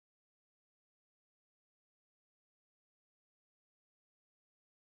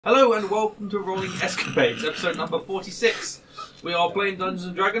Hello and welcome to Rolling Escapades, episode number 46. We are playing Dungeons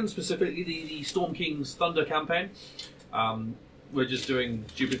and Dragons, specifically the Storm King's Thunder campaign. We're just doing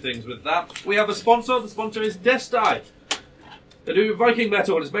stupid things with that. We have a sponsor. The sponsor is Destai. They do Viking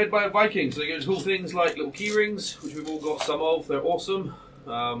metal and it's made by Vikings. So they get cool things like little key rings, which we've all got some of. They're awesome.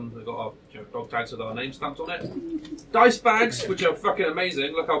 They've got our dog tags with our name stamped on it. Dice bags, which are fucking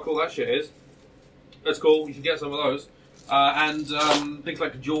amazing. Look how cool that shit is. That's cool. You should get some of those. And things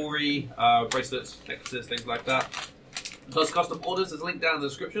like jewellery, bracelets, necklaces, things like that. Plus custom orders, there's a link down in the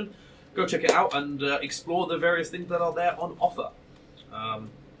description. Go check it out and explore the various things that are there on offer.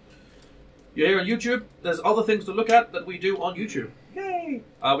 You're here on YouTube. There's other things to look at that we do on YouTube. Yay!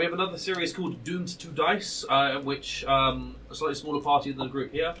 We have another series called Doomed to Dice, which a slightly smaller party than the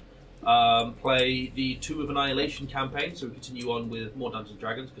group here play the Tomb of Annihilation campaign. So we continue on with more Dungeons and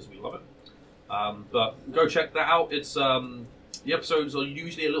Dragons because we love it. But go check that out. It's the episodes are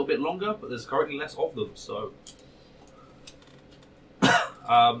usually a little bit longer, but there's currently less of them. So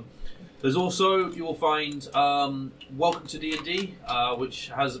there's also, you will find Welcome to D&D, which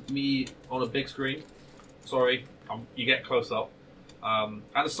has me on a big screen. Sorry, you get close up, and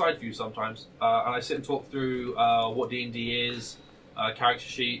a side view sometimes. And I sit and talk through what D&D is, character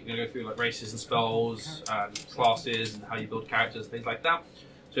sheet. I'm gonna go through like races and spells and classes and how you build characters, things like that.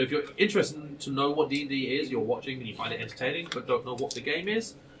 So if you're interested to know what D&D is, you're watching and you find it entertaining, but don't know what the game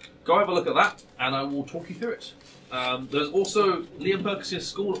is, go have a look at that, and I will talk you through it. There's also Liam Perkins'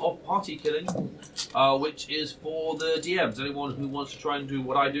 School of Party Killing, which is for the DMs, anyone who wants to try and do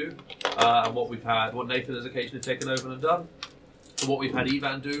what I do, and what we've had, what Nathan has occasionally taken over and done, and what we've had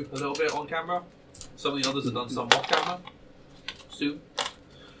Evan do a little bit on camera. Some of the others have done some off camera, soon.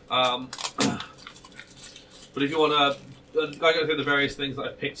 But if you want to, I go through the various things that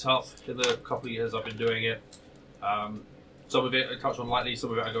I've picked up in the couple of years I've been doing it. Some of it I touch on lightly,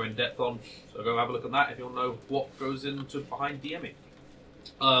 some of it I go in depth on. So go have a look at that if you want to know what goes into behind DMing.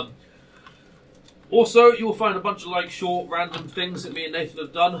 Also, you will find a bunch of like short, random things that me and Nathan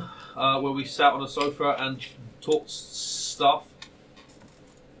have done, where we sat on a sofa and talked stuff.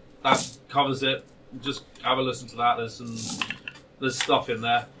 That covers it. Just have a listen to that. There's stuff in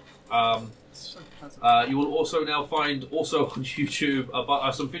there. You will also now find, also on YouTube,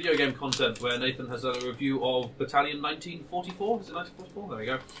 some video game content where Nathan has done a review of Battalion 1944. Is it 1944? There we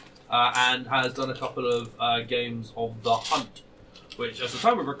go. And has done a couple of games of The Hunt, which, at the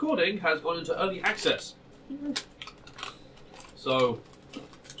time of recording, has gone into early access. So,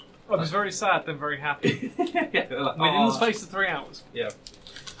 I was very sad, then very happy. Yeah, like, within the space of 3 hours. Yeah.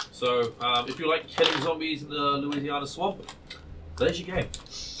 So, if you like killing zombies in the Louisiana swamp, there's your game.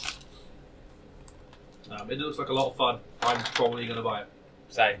 It looks like a lot of fun. I'm probably going to buy it.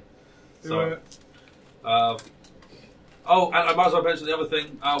 Same. So, oh, and I might as well mention the other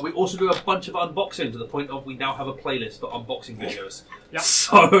thing. We also do a bunch of unboxing to the point of we now have a playlist for unboxing videos. Yep.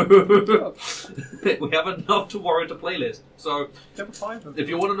 So we have enough to warrant a playlist. So if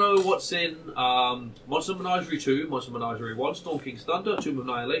you want to know what's in Monster Menagerie 2, Monster Menagerie 1, Storm King's Thunder, Tomb of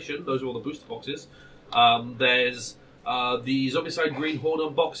Annihilation, those are all the booster boxes. There's the Zombicide Green Horde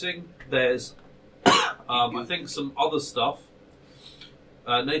unboxing. There's I think some other stuff.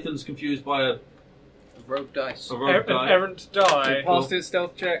 Nathan's confused by a rogue dice. A rogue die. Errant die. It passed its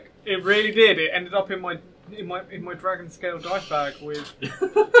stealth check. It really did. It ended up in my dragon scale dice bag with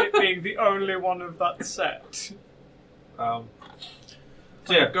it being the only one of that set. So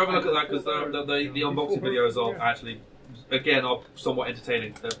yeah, go have a look at that because the unboxing videos are actually, again, are somewhat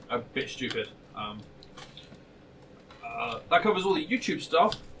entertaining. They're a bit stupid. That covers all the YouTube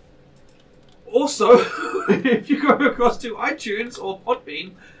stuff. Also, if you go across to iTunes or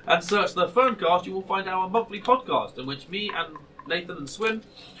Podbean and search the FURNcast, you will find our monthly podcast in which me and Nathan and Swin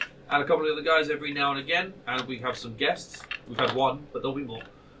and a couple of other guys every now and again, and we have some guests. We've had one, but there'll be more.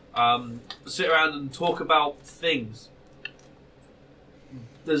 Sit around and talk about things.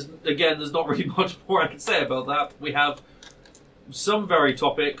 There's not really much more I can say about that. We have some varied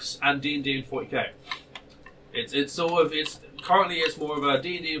topics and D&D and 40k. Currently, it's more of a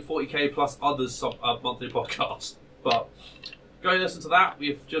D&D and 40k plus others monthly podcast. But go and listen to that.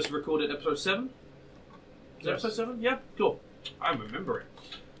 We've just recorded episode 7. Is it episode 7? Yeah, cool. I remember it.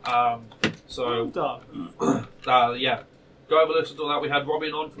 So, Well done. yeah. Go have a listen to that. We had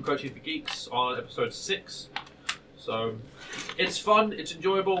Robin on from Coaching for Geeks on episode 6. So, it's fun. It's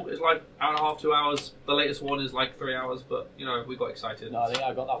enjoyable. It's like hour and a half, 2 hours. The latest one is like 3 hours, but, you know, we got excited. No, I think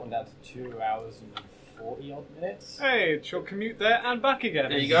I got that one down to 2 hours and 40 odd minutes. Hey, it's your commute there and back again.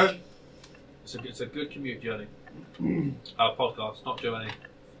 There you go. It's a good commute journey. Podcast, not journey.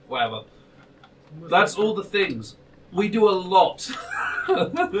 Whatever. That's all the things. We do a lot.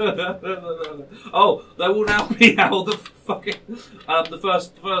 Oh, that will now be how the fucking the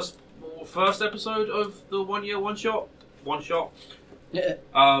first episode of the 1 year one shot. Yeah.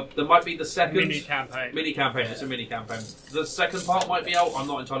 There might be the second Mini campaign. It's a mini campaign. The second part might be out. I'm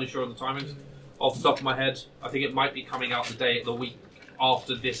not entirely sure on the timings. Off the top of my head, I think it might be coming out the week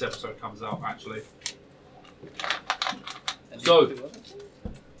after this episode comes out. Actually, so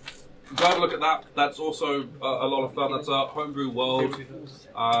go have a look at that. That's also a lot of fun. That's a homebrew world.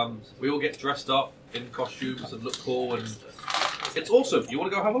 We all get dressed up in costumes and look cool, and it's awesome. You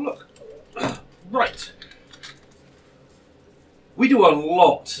want to go have a look? Right. We do a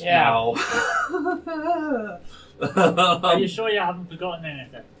lot now. Are you sure you haven't forgotten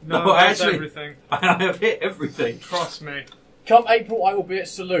anything? No, actually, everything. I have hit everything. Trust me. Come April, I will be at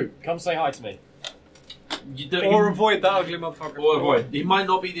Salute. Come say hi to me. Or avoid that ugly motherfucker. Or avoid. He might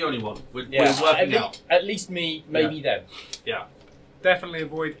not be the only one. We're working out. At least me, maybe them. Yeah. Definitely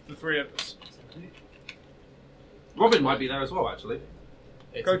avoid the three of us. Robin might be there as well, actually.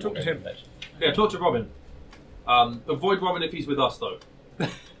 Go talk to him. Yeah, talk to Robin. Avoid Robin if he's with us, though.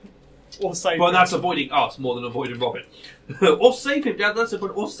 Or save Well, him. that's avoiding us more than avoiding Robin. Or save him, Dad. That's a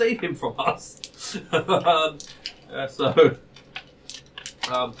point. Or save him from us.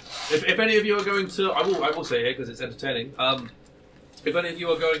 If any of you are going to, I will say here because it's entertaining. If any of you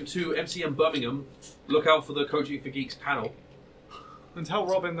are going to MCM Birmingham, look out for the Coaching for Geeks panel. And tell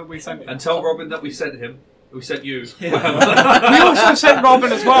Robin that we sent him. And tell Robin that we sent him. We sent you. We also sent Robin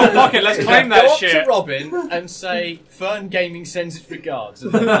as well. Fuck it, let's claim that Go up shit. to Robin and say, FURN Gaming sends its regards.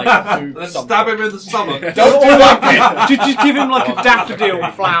 And then, like, do Let's something. stab him in the stomach. Don't do that! Just give him like a daffodil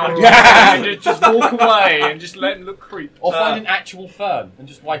flower Yeah. and just walk away and just let him look creep. Or find an actual FURN and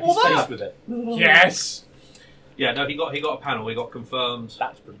just wipe his face with it. Yes. Yeah, no, he got a panel. He got confirmed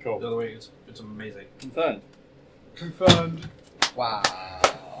That's pretty cool. the other week. It's amazing. Confirmed. Confirmed. Wow.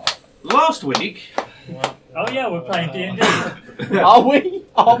 Last week. Oh yeah, we're playing D&D. Are we?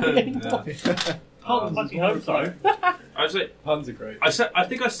 Are we? I fucking hope so. I say, Puns are great. I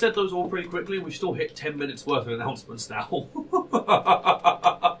think I said those all pretty quickly. We still hit 10 minutes worth of announcements now.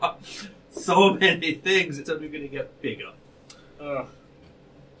 So many things. It's only going to get bigger.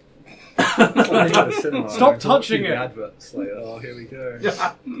 Stop touching it. Adverts like, oh, here we go.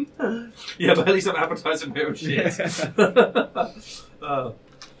 Yeah, but at least I'm advertising my own shit.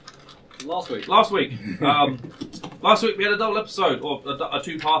 Last week. Last week we had a double episode, or a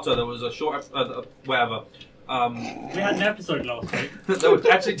two-parter. There was a short, whatever. We had an episode last week.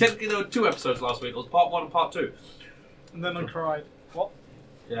 Technically there were two episodes last week. It was part 1 and part 2. And then I cried. What?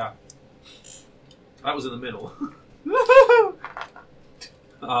 Yeah, that was in the middle.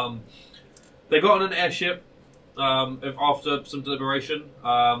 They got on an airship after some deliberation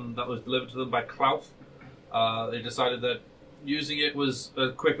that was delivered to them by Klauth. They decided that using it was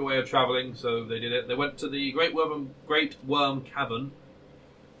a quicker way of travelling, so they did it. They went to the Great Worm Cavern.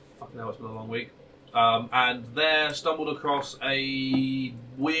 Fucking hell, it's been a long week. And there stumbled across a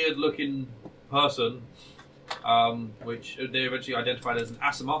weird-looking person, which they eventually identified as an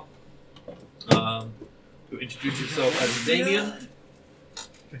Asima, who introduced himself as Damien.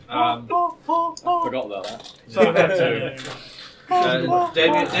 I forgot about that. So I had to.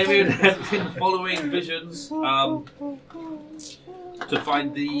 Damien had been following visions to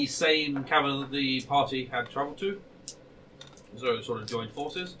find the same cavern that the party had travelled to. So it sort of joined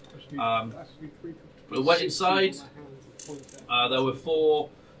forces. We went inside. There were 4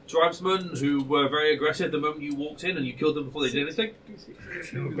 tribesmen who were very aggressive the moment you walked in, and you killed them before they did anything.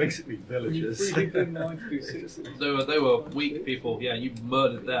 They were basically villagers. They were weak people. Yeah, you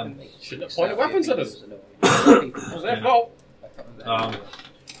murdered them. Shouldn't have pointed weapons at us. It was their fault.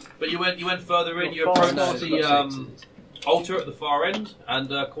 But you went further in. You approached the altar at the far end, and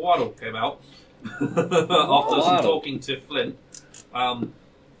Couatl came out after some talking to Flint.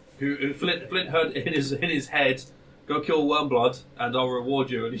 Who Flint heard in his head, "Go kill Wormblood, and I'll reward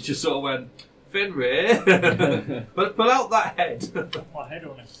you." And he just sort of went, "Fenrir, but pull out that head." Put my head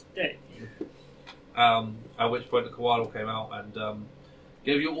on a stick. At which point the Couatl came out and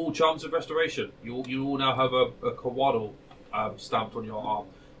gave you all charms of restoration. You all now have a Couatl stamped on your arm,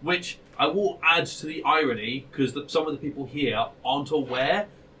 which I will add to the irony because some of the people here aren't aware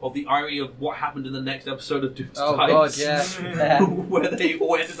of the irony of what happened in the next episode of Doom's Oh Tides, god, yeah. where they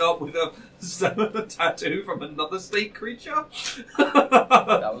all ended up with a tattoo from another snake creature.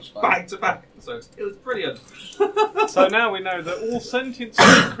 That was fun. Back to back episodes. It was brilliant. So now we know that all sentient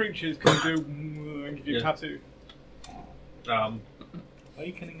sea creatures can do and give you a Yeah. tattoo.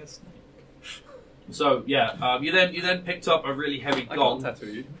 Awakening a snake. So yeah, you then picked up a really heavy I gong. can't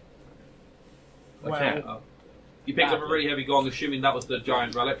tattoo you. Wow. I can't. You picked up a really heavy gong, assuming that was the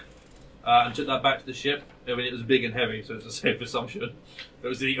giant relic, and took that back to the ship. I mean, it was big and heavy, so it's a safe assumption. It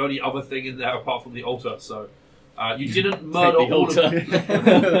was the only other thing in there apart from the altar. So you didn't murder all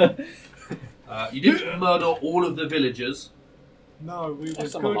of you didn't murder all of the villagers. No, we were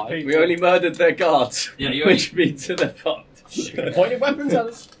Some good alive. people. We only murdered their guards, Yeah, you only- which means they're fucked. Pointing weapons at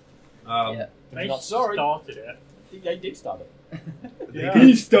us. Yeah. They Not sorry. started it. They did start it. Yeah. They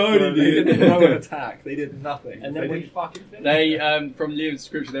didn't throw an attack. They did nothing. And then we fucking finished. They, from Liam's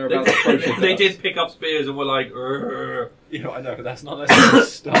description, they're about to approach us. They did pick up spears and were like, "Urgh." You know, I know, but that's not necessarily the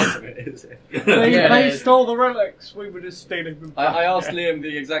start of it, is it? They stole the relics. We were just stealing them. I asked Liam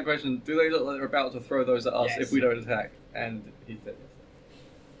the exact question, do they look like they're about to throw those at us Yes. if we don't attack? And he said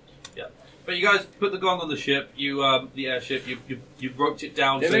yes. But you guys put the gong on the ship. You, the airship. You roped it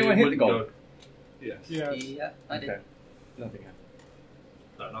down. Did so anyone it hit the wouldn't gong? go. Yes. Yeah. Yeah, I did. Okay. Nothing happened.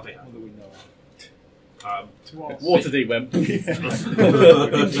 No, nothing happened. What do we know? To us. Waterdeep went.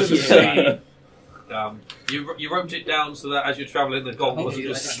 You roped it down so that as you're travelling, the gong wasn't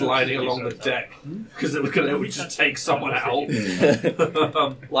just sliding along the deck because it would just take someone out.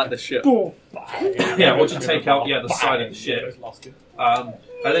 Like the ship. Yeah, what you take out? Yeah, the side of the ship.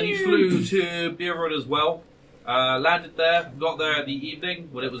 And then you flew to Birwood as well. Landed there, got there in the evening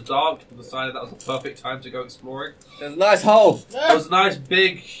when it was dark, and decided that was the perfect time to go exploring. There's a nice hole. There was a nice,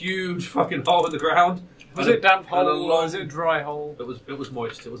 big, huge fucking hole in the ground. Was it damp And a hole or long- was it a dry hole? It was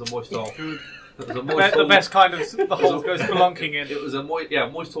moist. It was a moist hole. Good. It was a The, moist the hole. best kind of the hole goes spelunking in. It was a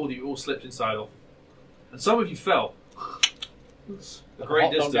moist hole that you all slipped inside of, and some of you fell. A great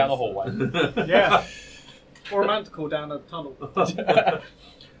Hot distance dog down the hallway. Yeah. Or a manticore down a tunnel. There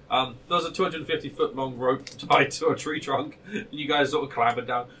was a 250-foot long rope tied to a tree trunk, and you guys sort of clambered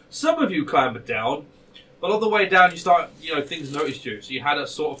down. Some of you clambered down, but on the way down, things noticed you. So you had a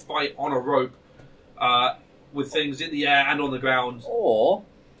sort of fight on a rope with things in the air and on the ground. Or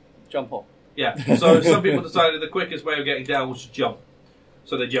jump off. Yeah. So some people decided the quickest way of getting down was to jump.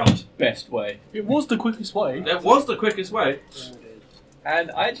 So they jumped. Best way. It was the quickest way. It was the quickest way.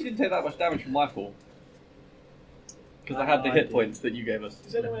 And I actually didn't take that much damage from my fall. Because I had the hit points that you gave us.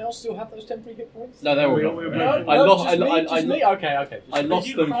 Does anyone else still have those temporary hit points? No, they were We- gone. we- I lost. Just me? Okay, okay. I lost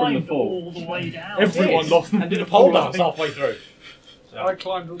You them from the climbed fall. all the way down. Everyone lost them. And did a pole dance halfway through. I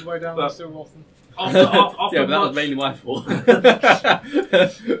climbed all the way down But- and still lost them. After Yeah, but that was much, mainly my fault.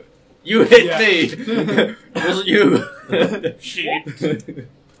 You hit Yeah. me! Wasn't you? Shit.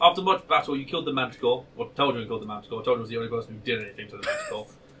 after much battle, you killed the Manticore. Or Teldrin killed the Manticore. Teldrin was the only person who did anything to the Manticore.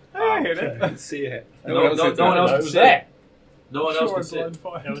 I hit it. I can see it. No one else did could that. see it. No one else Sure, could I see it. blind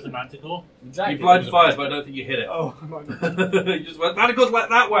fired. There was a manticore. Exactly. You blind fired, but I don't think you hit it. Oh, I might You just went, Manticore's went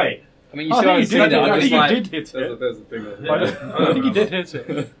that way. I mean, you I still haven't think seen it. I'm I just think you like. did hit it. There's a thing there. I think you did hit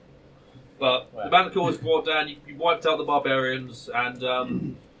it. But the Manticore was brought down, you wiped out the barbarians,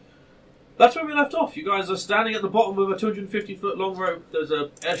 and that's where we left off. You guys are standing at the bottom of a 250-foot long rope. There's an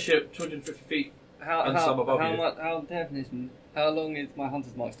airship 250 feet. And some above you. How long is my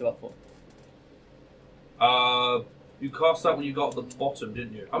hunter's mark still up for? You cast that when you got to the bottom,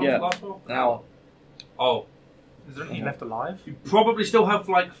 didn't you? How long Yeah. did it last for? An hour. Oh, Is there anything left alive? you probably still have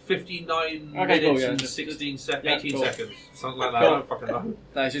like 59 Okay, cool, minutes yeah, and just- 18 cool. seconds. Something like that. Cool. I don't fucking know.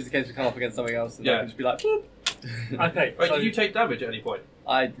 No, it's just in case we come up against something else and Yeah. I can just be like, boop. Okay, Wait, so did you take damage at any point?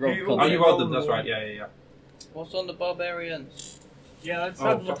 I rolled You Oh, contact. you rolled them, that's right. Yeah. What's on the barbarians? yeah, let's Oh,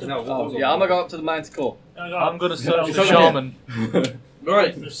 have a look fucking at hell. What was Oh, yeah, on I'm gonna go up to the Manticore. I'm going to search It's the over here. shaman.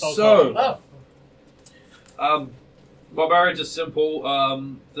 Right, The soul so, Oh, barbarians are simple.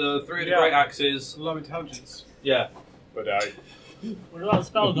 The three of the Yeah. great axes. low intelligence. Yeah. but What about the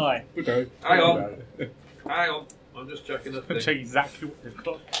spell guy? Hang on. I'm just checking the thing. Check exactly what they've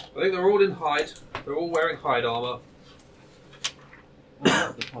got. I think they're all in hide. They're all wearing hide armor.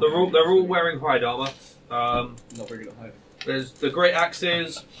 They're all wearing hide armor. Not very good at hiding. There's the great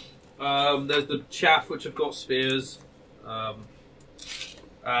axes. There's the chaff which have got spears.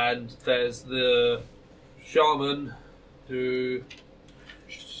 And there's the shaman who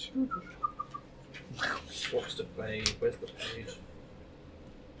swaps to blade. Where's the page?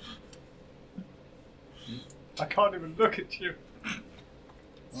 I can't even look at you.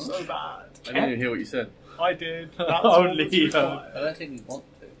 So bad. I didn't even hear what you said. I did. That's Only all you. that's required. I don't think we want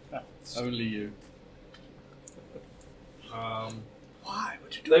to. Only you. Why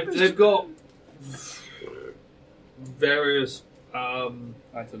would you do this? They've got various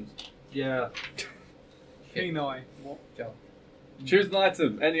Items. yeah. Kenai. What? Choose an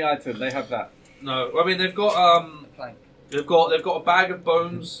item. Any item. They have that. No, I mean they've got A plank. they've got a bag of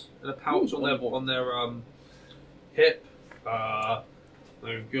bones and a pouch on their hip.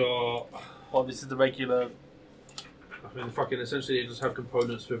 They've got Well, this is the regular I mean, fucking essentially, you just have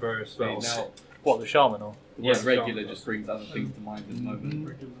components for various spells. Now, What, the shaman or? the Yeah, word regular shaman. just brings other things to mind at the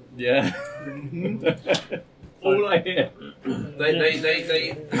moment. Yeah. All I hear.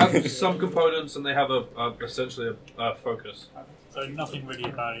 They have some components and they have essentially a focus. So nothing really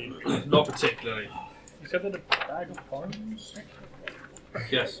about it. Not particularly. Except for the bag of bones.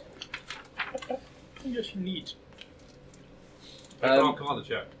 Yes. Yes, you need. Make an Arcana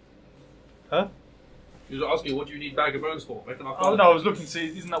check. Huh? He was asking, what do you need bag of bones for? Make an Arcana. Oh no, I was looking to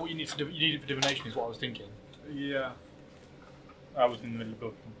see, isn't that what you need for you need it for divination is what I was thinking. Yeah, I was in the middle of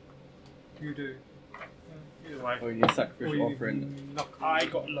looking. you do. Either way. Or you need sacrificial Or you offering. knock I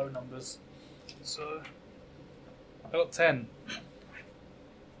got low numbers. So I got 10.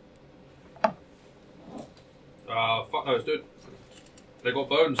 Fuck knows, dude. They got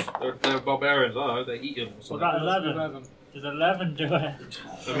bones. They're barbarians. I don't know. They eat them or What something. about 11? Does 11 do it?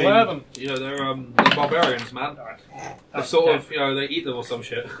 I mean, 11. You know, they're barbarians, man. They're sort of, you know, they eat them or some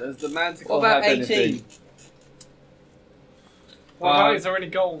shit. Does the Manticore What about have 18? anything? What about, is there any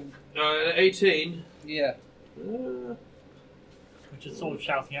gold? 18. Yeah. Which is sort of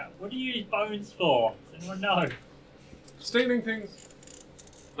shouting out, what do you use bones for? Does anyone know? Stealing things.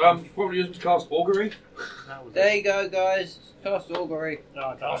 Probably use them to cast augury. That was There you go, guys. Cast augury. No,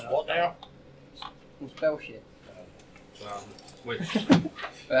 I don't know. what they are? Or spell shit. Which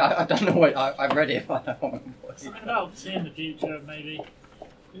I don't know what. I read it, but I don't remember what it is. Something about seeing the future, maybe.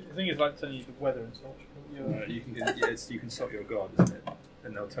 I think it's like telling you the weather and such. You can sort your god, isn't it?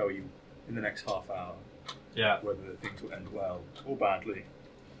 And they'll tell you in the next half hour yeah, whether things will end well or badly.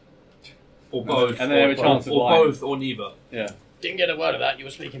 or both, And they have a chance of or lying. both, or neither. Yeah. Didn't get a word of that. You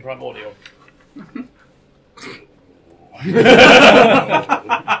were speaking primordial.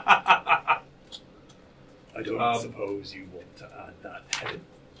 I don't suppose you want to add that head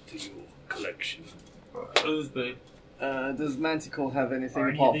to your collection. Oosby. Does Manticore have anything Are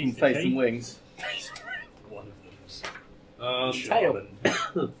any apart of from these face the and wings? One of them's Tail.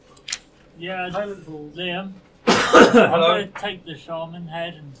 shaman. Yeah, Liam. Hello. I'm going to take the shaman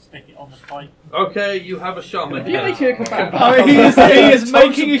head and stick it on the pipe. Okay, you have a shaman. You make it a kebab. Oh, he is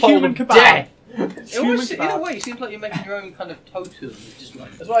making a human kebab. In a way, it seems like you're making your own kind of totem. Just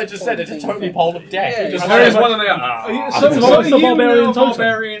like That's what I just said. It's a totally pole of death. Yeah, You just there is one of the. So it's you a barbarian know, totem.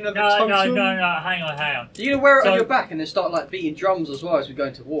 barbarian of the No, totem. hang on. you're gonna wear it So- on your back and then start like beating drums as well as we go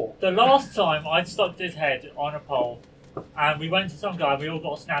into war. The last time I stuck his head on a pole and we went to some guy, we all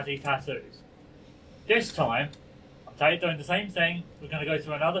got snazzy tattoos. This time, I'm doing the same thing. We're going to go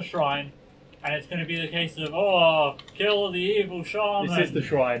to another shrine and it's going to be the case of, oh, kill the evil shaman. This is the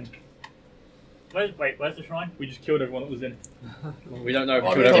shrine. Where's the shrine? We just killed everyone that was in. We don't know if we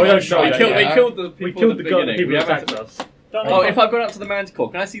Oh, killed we everyone. don't know We that killed, yet. we killed the people We killed at the the people beginning. who We haven't- attacked us. Don't Oh, know. if I've gone up to the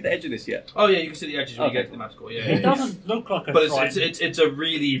Manticore, can I see the edge of this yet? Oh yeah, you can see the edges when you Okay. get to the Manticore. Yeah, It doesn't look like a but shrine. it's a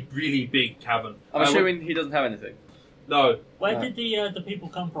really really big cavern. I'm assuming he doesn't have anything. No, Where did the people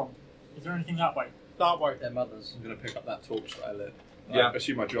come from? Is there anything that way? That way. Their mothers. I'm going to pick up that torch that I lit. Yeah. I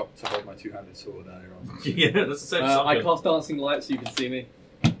assume I dropped to hold my two-handed sword earlier on. yeah, that's essentially I something. cast dancing light so you can see me.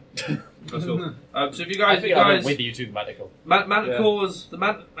 That's cool. So if you I guys, think I went with you to the medical.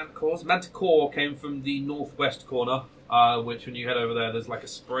 Manticore came from the northwest corner, which when you head over there, there's like a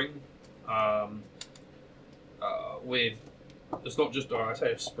spring, with. It's not just, I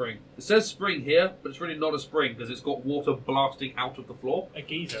say a spring. It says spring here, but it's really not a spring because it's got water blasting out of the floor. A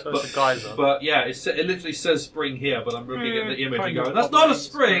geyser. So it's a geyser. But yeah, it literally says spring here, but I'm looking at the image and kind going, of that's not a probably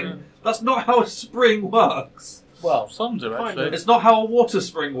spring! That's not how a spring works! Well, some do Kind actually. of. It's not how a water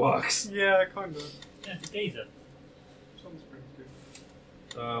spring works! Yeah, kind of. Yeah, it's a geyser. Some springs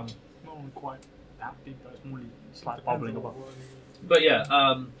do. Um, Not quite that big, but it's more slight bubbling above. But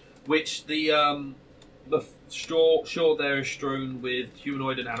yeah, which the shore there is strewn with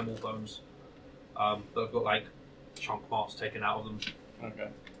humanoid and animal bones. That have got like chunk marks taken out of them. Okay.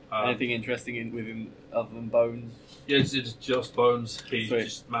 Um, Anything interesting within other than bones? Yeah, it's just bones. He's Sweet.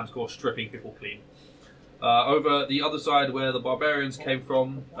 just Manticore stripping people clean. Over the other side where the barbarians came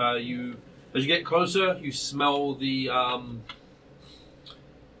from, as you get closer, you smell the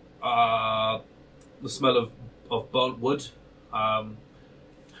smell of burnt wood, and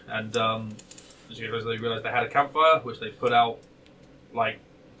as you get closer, they realise they had a campfire, which they put out like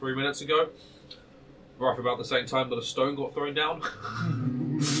 3 minutes ago, right about the same time that a stone got thrown down.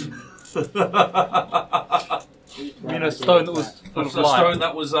 I mean, a stone that was full A of stone light.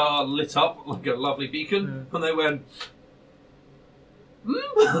 that was lit up like a lovely beacon, and they went.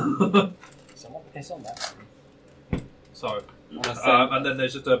 Someone piss on that. So, I'm gonna send, and then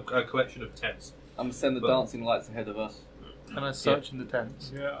there's just a collection of tents. I'm gonna send the but- dancing lights ahead of us. Can I search in the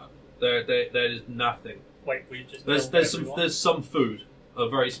tents? Yeah. There is nothing. Wait, we just. There's some food.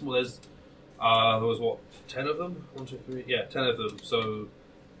 Very small. There was what, 10 of them? 1, 2, 3. Yeah, 10 of them. So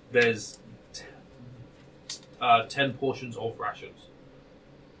there's 10 portions of rations.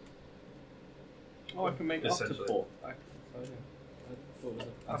 Oh, I can make up to Essentially. 4.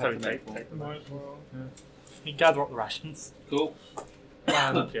 I thought we'd take Might as well. You gather up the rations. Cool.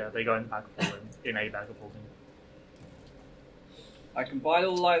 And yeah, they go in the bag of holding. In a bag of holding. I combine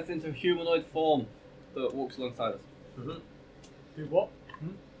all the lights into a humanoid form that walks alongside us. Mm-hmm. Do what?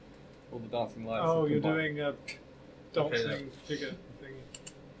 All the dancing lights. Oh, are you're combined. doing a dancing figure thingy.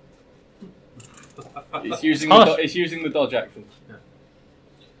 It's using the dodge action.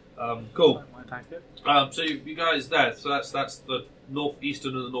 Cool. Might attack it. So you guys there. So that's the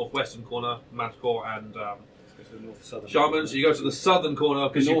northeastern and the northwestern corner, Manticore and Shaman. So you go to the southern corner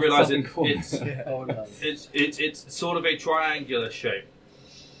because you realise it's sort of a triangular shape.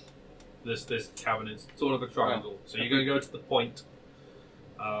 This cavern is sort of a triangle. So you're going to go to the point.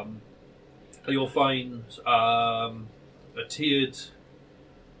 You'll find a tiered,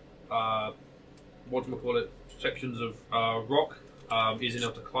 sections of rock, easy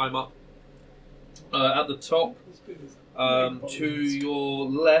enough to climb up. At the top, to your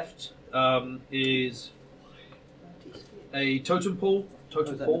left, is a totem pole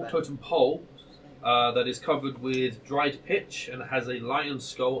that is covered with dried pitch and has a lion's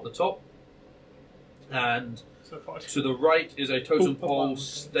skull at the top. And to the right is a totem pole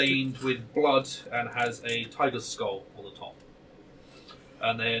stained with blood and has a tiger's skull on the top.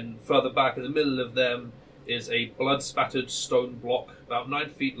 And then further back in the middle of them is a blood-spattered stone block, about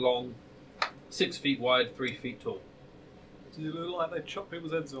 9 feet long, 6 feet wide, 3 feet tall. Do you look like they chop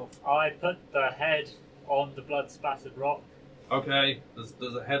people's heads off? I put the head on the blood-spattered rock. Okay,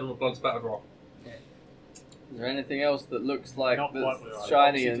 there's a head on a blood-spattered rock. Is there anything else that looks like Not that's quite right.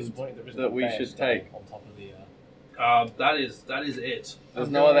 shiny Obviously and disappointed there isn't that a we bear should skull take? on top of the. That is it. There's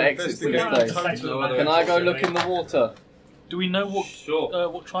I'm no gonna other exit to this investigate place. the No other Can I go exit. look in the water? Do we know Sure.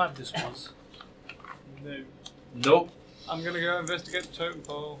 what tribe this was? No. Nope. I'm gonna go investigate the totem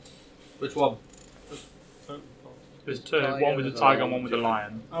pole. Which one? Totem pole. There's two. One with the tiger and one with the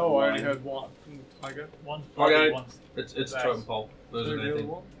lion. Oh, I only heard one from the tiger. One Okay. one's It's a That's- totem pole. There isn't Who's the other anything.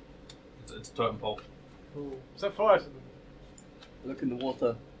 one? It's a totem pole. Cool. Is that 5 of them? Look in the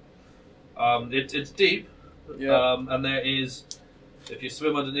water. It's deep. Yeah. And there is, if you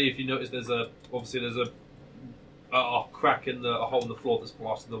swim underneath, you notice there's a crack in a hole in the floor that's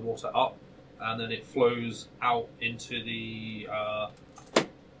blasting the water up, and then it flows out into the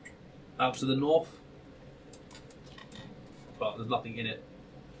out to the north. But there's nothing in it.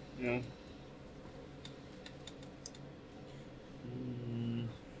 Yeah.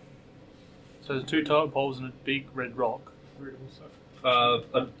 So there's two totem poles and a big red rock.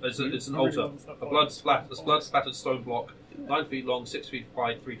 It's an altar. A blood-spattered stone block, 9 feet long, 6 feet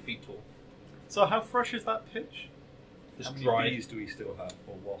wide, 3 feet tall. So how fresh is that pitch? Just How many dry. bees do we still have,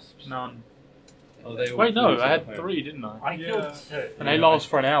 or wasps? None. Oh, they all Wait, no, flew I to had the home. 3, didn't I? I Yeah. killed 2. And they last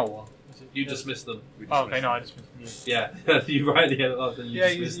for an hour. You dismissed them. We Oh, dismissed okay, no, them. I just missed them. Yeah, you right at the end of that, and you Yeah,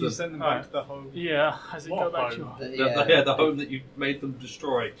 you, dismissed you them. sent them back to the home. Yeah, has it What go back to home? your The home that you made them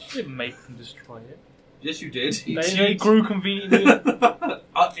destroy. I didn't make them destroy it. Yes, you did. They grew conveniently.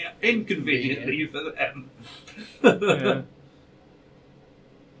 Inconveniently for them. Yeah.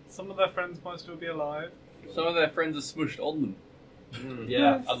 Some of their friends might still be alive. Some of their friends are smushed on them.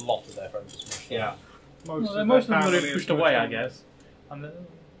 Yeah, A lot of their friends are smushed. yeah. Most Well, most of them their would family have pushed is away, I pushed guess. And then,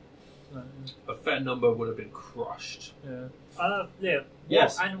 A fair number would have been crushed. yeah. Liam,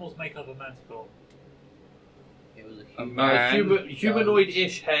 Yes. what animals make up a manticore? It was A a human. man.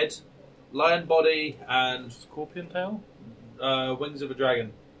 Humanoid-ish head, lion body, and Scorpion tail? wings of a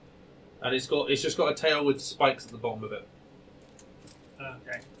dragon. And it's just got a tail with spikes at the bottom of it,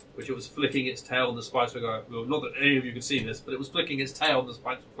 Okay. which it was flicking its tail and the spikes were going. Well, not that any of you could see this, but it was flicking its tail and the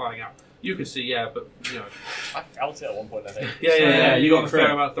spikes were flying out. You could see, yeah, but you know. I felt it at one point, I think. Yeah. You got a fair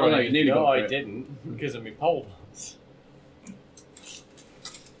amount Oh, thrown no, at you you. nearly No, got I it. didn't, because of my pole dance.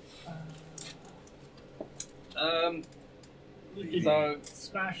 So,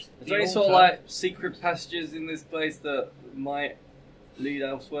 Smash is the there any sort of altar. like secret passages in this place that might lead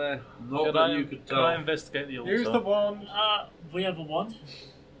elsewhere? Not Can that I, you could can tell. I investigate the altar? Who's the one? We have a wand.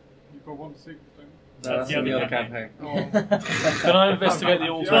 You've got one secret thing. That's the in the other other campaign. campaign. Can I investigate the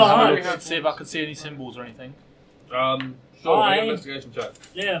altar Yeah, and I- see if I can see any symbols or anything? Sure, Hi. make an investigation check.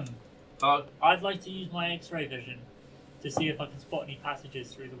 Liam, Uh, I'd like to use my X-ray vision to see if I can spot any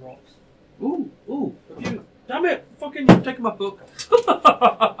passages through the rocks. ooh, have you? Damn it! Fucking, you've taken my book.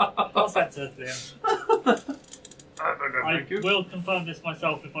 Pass that to Liam. I will confirm this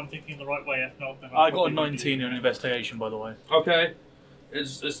myself if I'm thinking the right way. If not, then I got a 19 in investigation, by the way. Okay.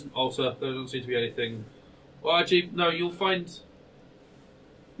 It's an altar. There doesn't seem to be anything. Well, actually, no. You will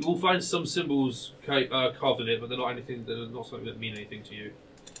find some symbols carved in it, but they're not anything. They're not something that mean anything to you.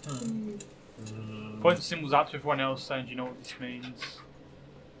 Point the symbols out to everyone else, saying, "Do you know what this means?"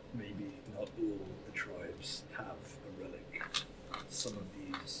 Maybe not all the tribes have a relic. Some of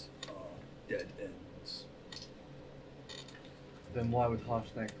these are dead ends. Then why would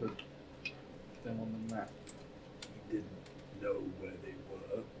Harshnag put them on the map? He didn't know where they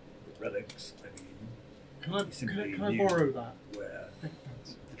were. The relics, I mean. Can I borrow that? Where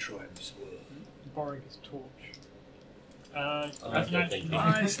the tribes were. Borrowing his torch. As an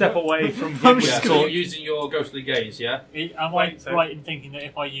action, Step away from him I'm with Yeah, the so you're torch. using your ghostly gaze, yeah? am I Wait, so- right in thinking that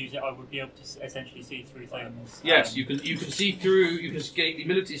if I use it, I would be able to essentially see through things? Yes, you can see through. You can gain the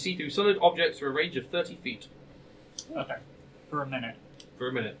ability to see through solid objects for a range of 30 feet Okay, for a minute. for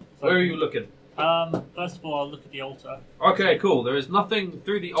a minute. So- Where are you looking? First of all, I'll look at the altar. Okay, cool. There is nothing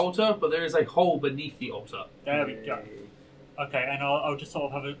through the altar, but there is a hole beneath the altar. There we go. Okay, and I'll just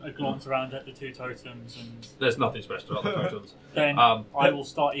sort of have a glance around at the two totems, and There's nothing special about the totems. then Um, I will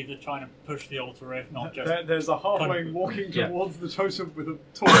start either trying to push the altar, if not just, There's a halfling Con- walking Yeah. towards the totem with a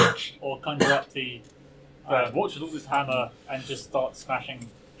torch. or conjure up the Watch all this hammer and just start smashing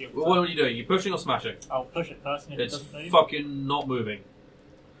the altar. What are you doing? You pushing or smashing? I'll push it first, and if It's it doesn't move, fucking not moving.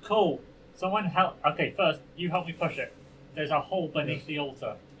 cool. Someone help. Okay, first you help me push it. There's a hole beneath the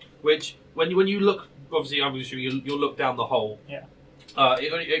altar. Which, when you look, obviously, I'm assuming you'll look down the hole. Yeah.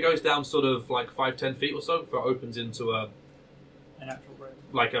 It goes down sort of like 5-10 feet or so before it opens into An actual room.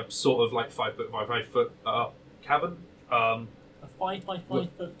 like a sort of like 5 foot by 5 foot cavern. A 5 by 5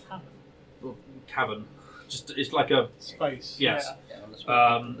 foot cavern. Cavern. Just it's like a Space. yes.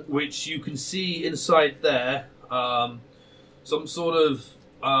 Yeah, Which you can see inside there. Some sort of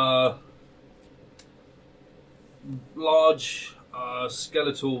large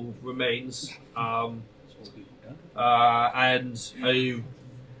skeletal remains. And a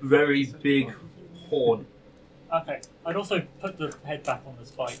very big horn. Okay. I'd also put the head back on the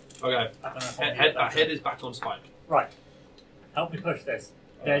spike. Okay, I don't know if I'll need head that. is back on spike. Right. Help me push this.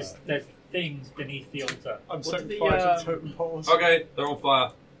 There's things beneath the altar. I'm What setting did fire the, to totem poles. Okay, they're on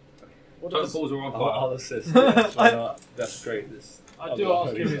fire. What Totem does, poles are on I'll fire. assist. Yes, why not? That's great. This, I do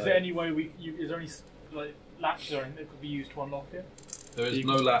ask him: is there any way is there any like latches or anything that could be used to unlock it? There is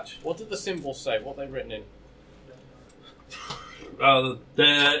no latch. What did the symbols say? What are they written in?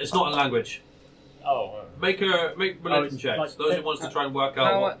 It's not a language. Oh, Make religion it's checks. like- Those who wants to try and work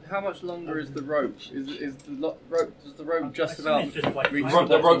out how much longer is the rope? Is the rope does the rope just I about assume it's just like reach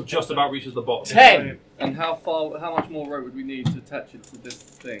the rope just about reaches the bottom. 10! And how much more rope would we need to attach it to this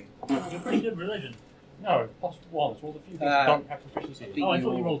thing? You're pretty good religion. No, plus 1. It's all the few things Uh, you don't have proficiency in. Oh, I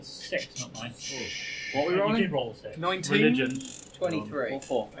thought you rolled 6, not 9. What were we You rolling? did roll a 6. 19. Religion. 23. Or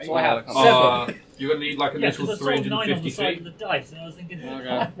 4? So I have You're going to need like an Yeah, initial because I saw 9 on the 350 side feet. of the dice, and I was thinking, Okay.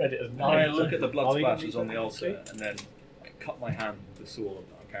 I read it as 9. I look at the blood Are we gonna splashes be on the altar able and then cut my hand with the sword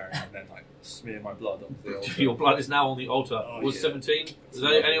that I'm carrying and then like smear my blood onto the altar. Your blood is now on the altar. Oh, Was yeah. 17? Is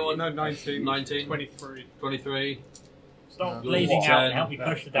that anyone? No, 19. 19? 23. 23. stop You're bleeding what? out and help me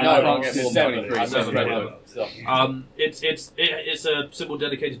push the No, down. I can't get more than 7. 23. I just Seven. read it. It's a symbol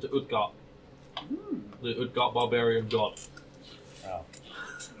dedicated to Utgard. The Utgard barbarian god. Wow.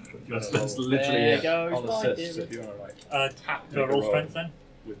 That's literally There it. goes I'll my assist theory. if you want to like. Tap to Make a roll roll. strength then?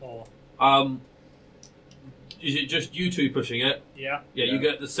 With- Or, Is it just you two pushing it? yeah. Yeah, you Yeah.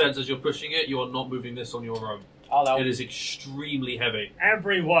 get the sense as you're pushing it, you are not moving this on your own. I'll help. It is extremely heavy.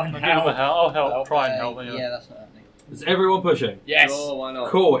 Everyone I'll help! help. Try and help. Yeah, that's not happening. Is everyone pushing? Yes! Oh, why not?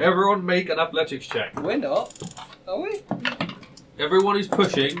 Cool. Everyone make an athletics check. We're not. Are we? Everyone who's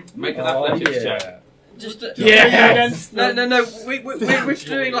pushing, make an athletics check. Just Yes! No. We're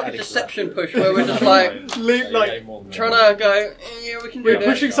doing like a deception push where we're just like trying to go. Yeah, we can do We're this.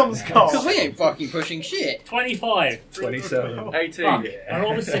 pushing someone's car. Because we ain't fucking pushing shit. 25. 27. 18. Fuck. I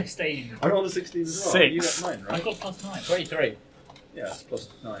rolled a 16. I rolled a 16 as well. 6. You got 9, I right? got plus 9. 23. Yeah, it's plus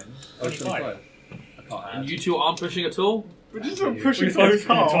 9. 25. 25. I can't And add. you two aren't pushing at all? We're just We pushing We someone's both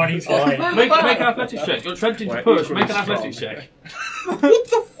got car. 25. Make an athletics check. You're attempting to We're push. equally Make an strong. athletics check. What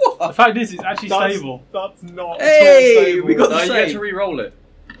the fuck? The fact is, it's actually stable. That's not Hey, at all stable. we got No, the you get same. to re-roll it.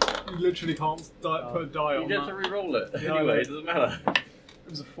 You literally can't put a die You on get that. to re-roll it. Yeah, Anyway, I it doesn't matter. It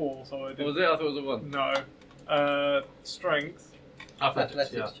was a 4, so I What did. was it? I thought it was a 1. No. Strength. Athletics, yeah.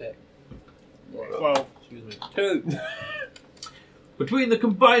 Athletics check. 12. Excuse me. 2. Between the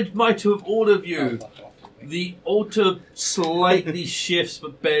combined might of all of you, The altar slightly shifts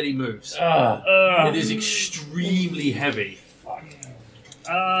but barely moves. It is extremely heavy.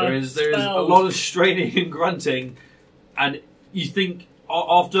 There is a lot of straining and grunting, and you think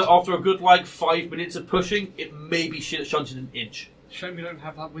after a good 5 minutes of pushing, it may be shunted an inch. Shame we don't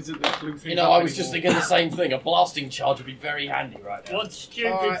have that wizard that blew things. You know, I was just thinking the same thing. A blasting charge would be very handy right now. What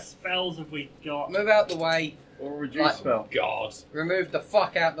stupid spells have we got? Move out the way. Or reduce spell. God. Remove the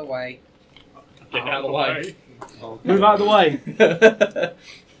fuck out the way. Get out of the way. Move out of the way.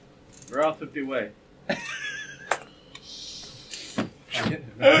 We're out of the way.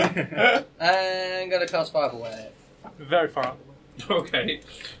 I'm gonna cast Fireball at it. Very far out. Okay.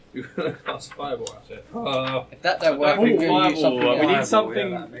 You're going to cast Fireball at it. If that don't work, we're going to use something. We need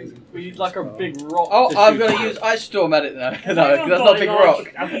something. We need like a big rock. Oh, I'm going to use Ice Storm at it though. No, that's not a big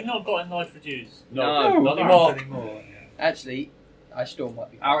rock. Have we not got enlarged reduce? No, not anymore. Actually, Ice Storm might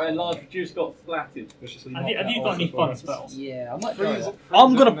be. Our enlarged reduce got splatted. Have you got any fun spells? Yeah, I might try that.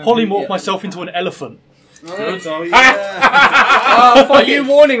 I'm going to polymorph myself into an elephant. Are you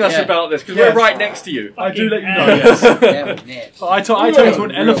warning us about this? Because we're right next to you. I do let you know, yes. So I turn into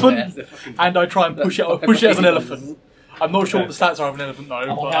an elephant, and I try and push it as an elephant. I'm not sure what the stats are of an elephant though,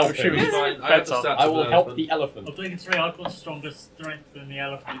 but I'm assuming it's better. I will help the elephant. I'm thinking 3, I've got stronger strength than the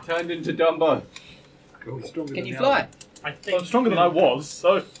elephant. You turned into Dumbo. Can you fly? I think I'm stronger than I was,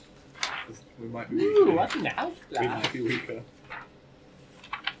 so... We might be weaker. Ooh, I can now fly. We might be weaker.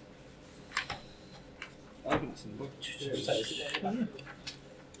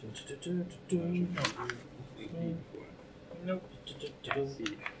 Nope. But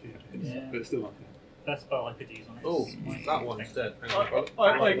it's still not. Best spell I could use on it. Oh, that one instead.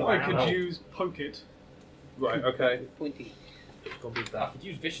 I could use Poke It. Right, okay. Pointy. I could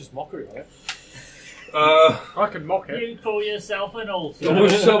use Vicious Mockery on it. I could mock it. You call yourself an altar. So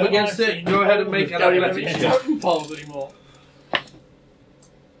push yourself against it. Go ahead and make an athletic check. Poles anymore.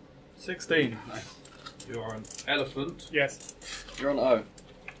 16. You are an elephant. Yes. You're on O.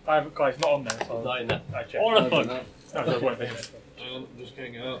 I haven't, guys, not on there, so... Not in there. I checked. Elephant. No, that's one thing. I'm just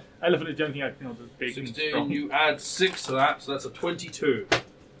getting it up. Elephant is the only thing I think of that's big and 16, strong. you add 6 to that, so that's a 22.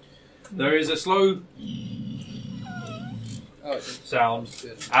 There is a slow sound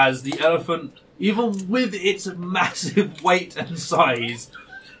as the elephant, even with its massive weight and size,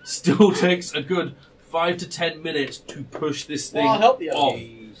 still takes a good 5 to 10 minutes to push this thing Well, I'll help the off.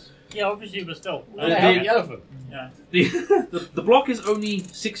 Yeah, obviously, but still. I'll help the elephant. Yeah. The block is only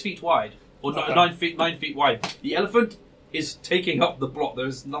 6 feet wide, or 9 feet wide. The elephant is taking up the block.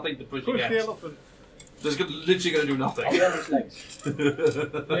 There's nothing to push Push against. the elephant. There's literally going to do nothing. I'll be on its legs.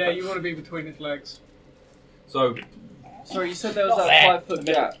 Yeah, you want to be between its legs. So, Sorry, you said there was that 5-foot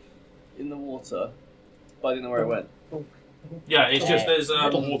gap in the water, but I didn't know where it went. yeah, it's just there's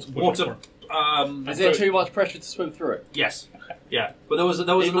water. Is there too much pressure to swim through it? Yes, yeah, but there was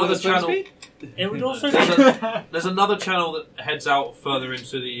Even with another the swim channel. speed? It would also There's another channel that heads out further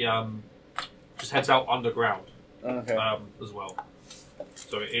into the just heads out underground Okay. as well.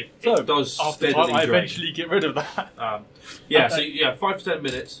 So it So, does After steadily time, I drain. eventually get rid of that. Yeah, so yeah, 5 to 10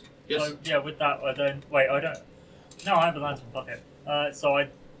 minutes. Yes. So, yeah, with that, I don't... Wait, I don't... No, I have a lantern, fuck it. So I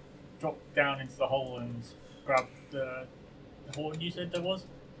dropped down into the hole and grabbed the horn you said there was?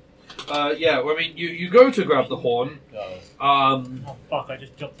 Yeah, well, I mean, you go to grab the horn. Oh, fuck, I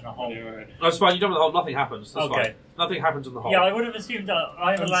just jumped in a hole. That's fine, you don't have the hole, nothing happens. That's Okay. fine. Nothing happens in the hole. Yeah, I would have assumed that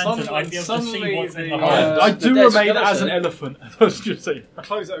I have a lantern, I'd be able to see what's in the hole. I do dead remain as skeleton. an elephant. I was just saying.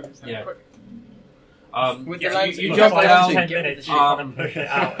 Close it over his head, Yeah. quick. With the yeah, lantern, you I've jump got down. 10 minutes, you can push it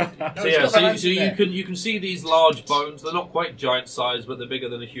out. So yeah, It's got the so lantern you can see these large bones. They're not quite giant size, but they're bigger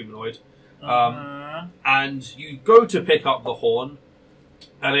than a humanoid. And you go to pick up the horn,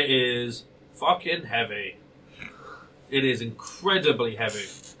 and it is fucking heavy. It is incredibly heavy.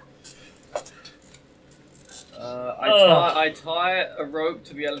 I tie a rope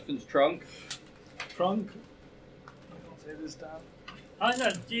to the elephant's trunk. Trunk. I'll say this down. I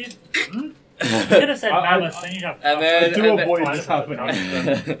know, do you... You could have said mammoth, then you'd have... And then- I do and avoid then- this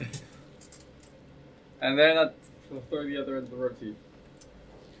happening. And then I throw the other end of the rope to you.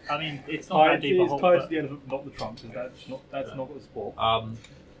 I mean, it's not that deep a hole, It's tied to but... the elephant, not the trunk. So that's not what it's for.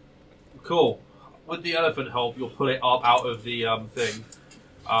 Cool. With the elephant help, you'll pull it up out of the thing,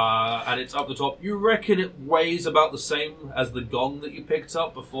 and it's up the top. You reckon it weighs about the same as the gong that you picked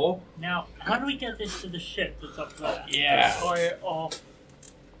up before? Now, how do we get this to the ship that's up there? Yeah. Tie it off.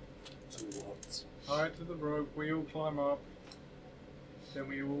 Tie it to the rope. We all climb up. Then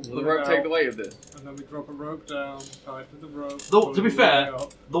we all Will pull the it rope take out, the weight of this? and then we drop a rope down, tie it to the rope. Though, pull to be it all fair,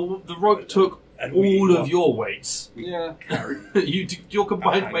 the way up. the rope took all of your weights. Yeah. Your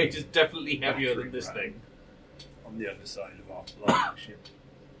combined weight is definitely heavier than this thing. on the other side of our flying ship.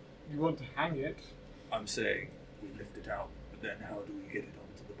 You want to hang it, I'm saying we lift it out, but then how do we get it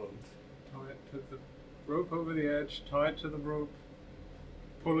onto the boat? tie it to the rope over the edge, tie it to the rope,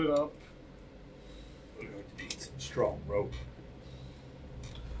 pull it up, We're going to need some strong rope.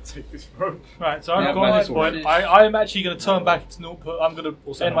 take this rope. Right, so I'm Yeah, going at this but point. it's- I am actually going to turn back to no. I'm going to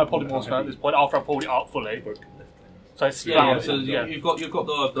Also, end my how polymorph heavy- at this point after I pulled it up fully. The boat can lift things. So it's Yeah, flat. so you've got the Yeah,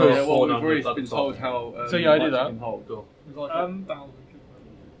 well, four we've down already at the been top. told how. So, yeah, I do much that. you can hold. Cool. It's like 1,000.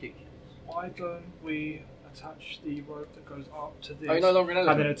 Why don't we attach the rope that goes up to this? Are you no longer an And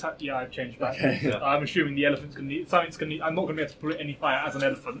then elephant? attach. Yeah, I've changed back. Okay. Yeah. I'm assuming the elephant's going to need something's going to need. I'm not going to be able to pull it any higher as an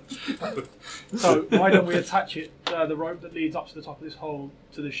elephant. So why don't we attach it the rope that leads up to the top of this hole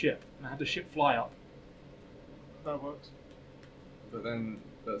to the ship and have the ship fly up, That works. But then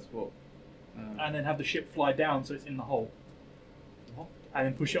that's what. and then have the ship fly down so it's in the hole, and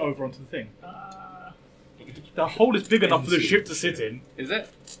then push it over onto the thing. The hole is big enough for the ship to sit in. Is it?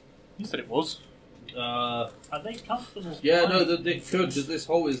 You said it was. Are they comfortable? Yeah, flying? no, they could, because this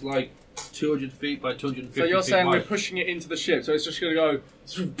hole is like 200 feet by 250 So you're feet saying high. we're pushing it into the ship, so it's just going to go.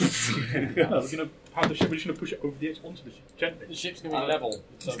 No, we're going to have the ship. We're just going to push it over the edge onto the ship gently. The ship's going to be level.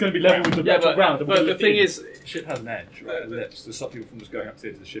 It's going to be level with the Yeah, actual ground. and we're but gonna the lift thing it in. is, The ship has an edge, right? Lips to stop people from just going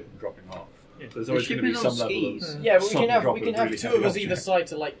upstairs to the ship and dropping off. Yeah. There's The always ship going to be is on some level skis. of. Yeah, but we sudden can have drop we of can have really two heavy of us either object. side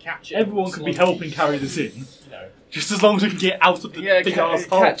to like catch it. Everyone can be slowly. helping carry this in, You know. just as long as we can get out of the yeah, big ass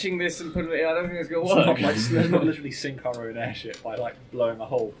hole. catching this and putting it in, I don't think it's going It's to not work. like let's not literally sink our own airship by like blowing a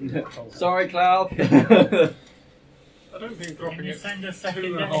hole. Sorry, Klauth. I don't think Can dropping you it send a second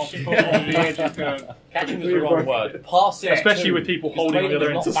 2.5 airship? foot off the edge is going to... Catching is the wrong word. Pass it. Especially too. with people Because holding on the weight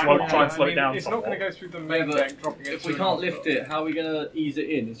other is end to not slow, back try and down. slow it down. It's not going to go through the Yeah, main but deck, dropping it If we 2.5 can't lift foot. it, how are we going to ease it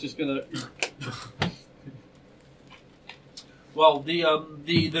in? It's just going to. Well, the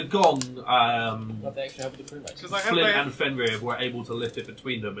gong, Have the extra help with the crewmates. Because I have Flint my... and Fenrir were able to lift it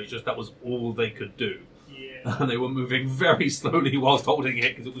between them. It's just that was all they could do, Yeah. and they were moving very slowly whilst holding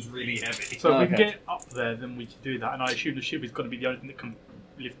it because it was really heavy. So if we can Okay. get it up there, then we can do that. And I assume the ship is going to be the only thing that can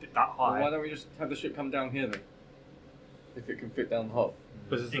lift it that Well, why high. don't we just have the ship come down here then? If it can fit down the hole.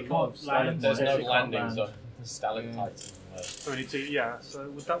 Because It there's a lot of can't land. There's no It can't landing land. zone. There's stalactites. So we need to, yeah. So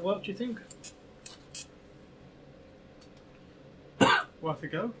would that work? Do you think? Worth a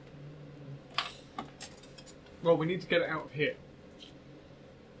go? Well, we need to get it out of here.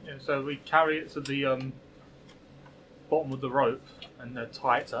 Yeah. So we carry it to the bottom of the rope and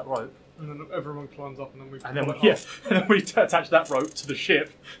tie it to that rope, And then everyone climbs up and then we and then pull we, it yes, off. and then we attach that rope to the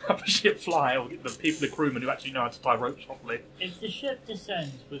ship, have the ship fly, or get the people, the crewmen who actually know how to tie ropes properly. If the ship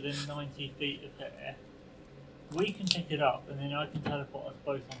descends within 90 feet of here, we can pick it up and then I can teleport us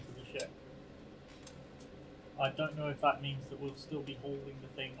both onto the ship. I don't know if that means that we'll still be holding the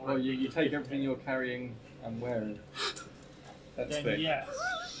thing. Or Well, if you we just take lift everything it. you're carrying and wearing. That's Then the yes.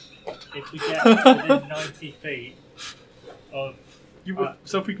 If we get within 90 feet of... You would,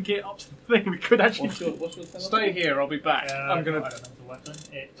 so if we can get up to the thing, we could actually. What's your teleport? Stay here, I'll be back. I'm I gonna... don't know the weapon.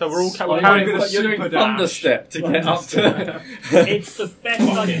 It's, So we're all Oh, carrying. you're doing super thunder dash. step to get up to. it's the best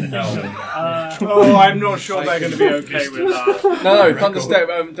I can think of. Oh, I'm not sure they're going to be okay with that. No, thunder step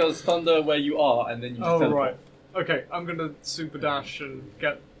does thunder where you are, and then you just Oh, teleport. right. Okay, I'm going to super dash and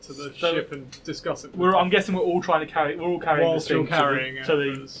get to the So- ship and discuss it. I'm guessing we're all trying to carry. We're all carrying Whilst this thing you're carrying to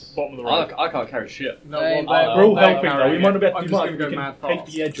the it. bottom of the rope. I can't carry shit. No, Same. well, We're all they're helping though. carrying We might it. not be able I'm to just we going to go can mad take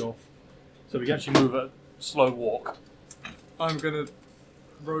fast. the edge off, so we can actually move at a slow walk. I'm going to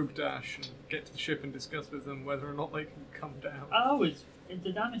rogue dash and get to the ship and discuss with them whether or not they can come down. Oh,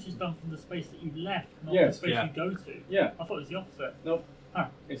 the damage is done from the space that you left, not Yes, the space yeah. you go to. Yeah, I thought it was the opposite.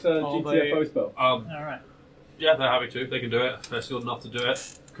 it's a Are GTFO spell. Alright. Yeah, they're happy to. They can do it. They're skilled enough to do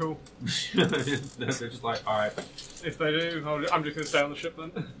it. Cool. They're just like, all right. If they do, I'm just going to stay on the ship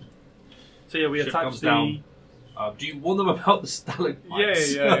then. So yeah, we Ship attach comes the. down. Do you warn them about the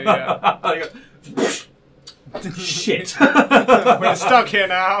stalagmites? Yeah. Shit. We're stuck here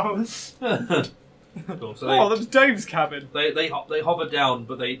now. Cool. So Oh, that was Dave's cabin. they hover down,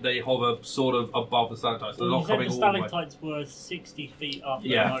 but they hover sort of above the stalactites. So they're Well, not you said coming the all the way. stalactites were 60 feet up,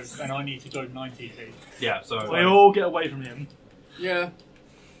 Yeah. and I need to go 90 feet. Yeah. So We all get away from him. Yeah.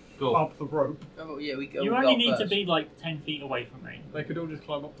 cool. Up the rope. Oh, yeah, we go. You we only go need to first. be like 10 feet away from me. They could all just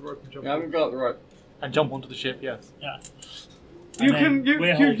climb up the rope and jump. Yeah, I'm gonna go up the rope. And jump onto the ship, yes. Yeah. You And can then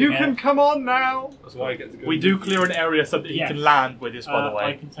we're holding you it. can come on now. That's why I get to go. We do clear an area so that he Yes. can land with this, by the I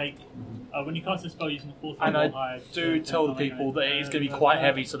way. can take. When you cast a spell using the fourth And level I higher, do tell the people that it's going to be quite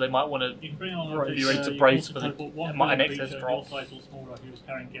heavy, so they might want to. You can bring on Right, a be ready to you brace can for the- teleport one an creature excess of drop. your size or smaller who's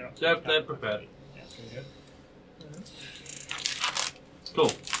carrying gear up. to They're his character. prepared. Yeah. Cool.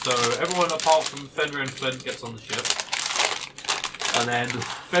 So everyone apart from Fenrir and Flint gets on the ship, and then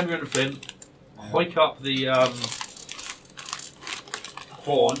Fenrir and Flint hoik up the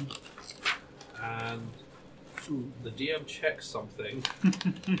horn, and the DM checks something.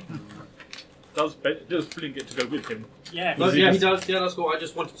 Does Flint get to go with him? Yeah. Yeah, he does. Yeah, that's cool. I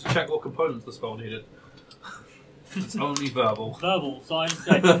just wanted to check what components the spell needed. It's only verbal. Verbal, so I'm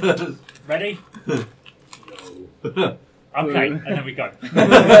saying, ready? No. Okay, and then we go.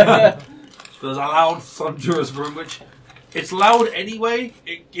 There's a loud, thunderous room, which it's loud anyway.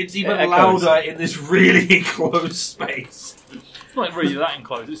 It's even louder in this really enclosed space. It's not really that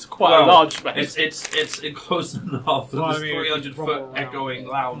enclosed. It's quite a large space. It's enclosed enough that this 300 foot echoing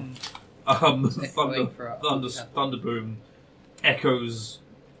loud thunder boom echoes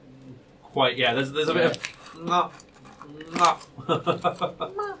quite. Yeah, there's a bit of nah.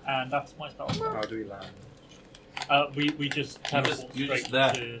 And that's my spell. How do we land? We just teleport you're straight just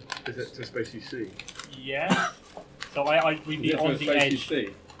there. to... Is it to Spacey Sea? Yeah. So we'd be on the edge.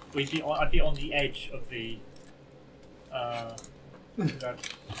 I'd be on the edge of the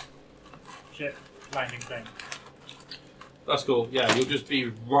ship landing thing. That's cool. Yeah, you'll just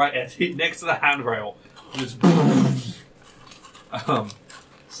be right at next to the handrail. Just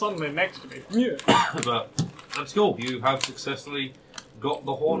Suddenly next to me. but that's cool. You have successfully got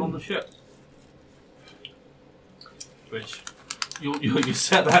the horn on the ship. Which you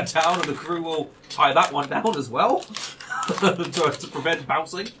set that down, and the crew will tie that one down as well to prevent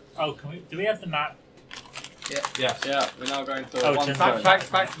bouncing. Oh, do we have the map? Yes. Yeah, we're now going to Oh, one just stone. Back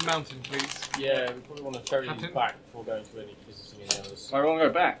to the mountain, please. Yeah, we probably want to ferry these Captain? back before going to any visiting any others. I want to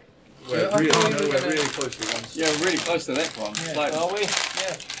go back. We're I really, thought no, we were we're gonna- really close to one. Yeah, we're really close to the next one. It's like, Are we?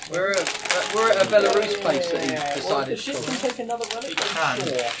 We're at a Belarus place that he decided to Should we stop. take another relic? can.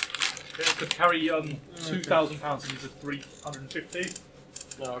 Sure. It could carry 2,000 pounds into 350,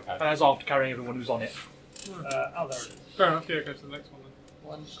 No, okay. and that's after carrying everyone who's on it. Oh, there it is. Fair enough, yeah, go to the next one then.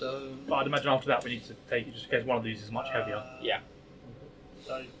 One stone. But I'd imagine after that we need to take it just in case one of these is much heavier. Yeah.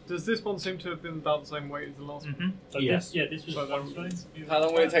 So, Does this one seem to have been about the same weight as the last one? Mm-hmm. so Yes. this was So one that- stone. how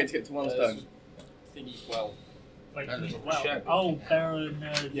long will it take to get to one Uh, stone? Thingy's well. Wait, No, there's a well. check. Oh, Baron.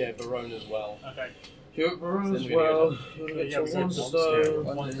 Yeah, Barone as well. Okay. You're Then as we well. Yeah, we said One one stone.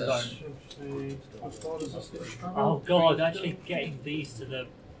 One stone. Oh god, actually getting these to the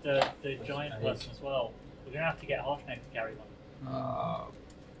giant person as well. We're gonna have to get Harshneck to carry one.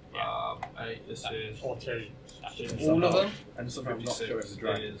 This is Or two. All of them? And somehow not 56 showing the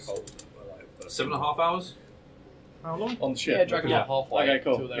dragon is cult. I like that. 7.5 hours. How long? On the ship? Yeah, dragon Yeah. Halfway. Okay,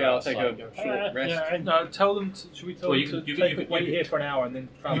 cool. till they're Yeah, I'll take outside, a go short rest. No, tell them. Should we tell Well, them you can- to you can- take you a can- wait you can- here for an hour and then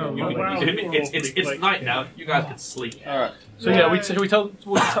travel? No, You well, can- it's night now. You guys can sleep. Alright. So yeah, should we tell?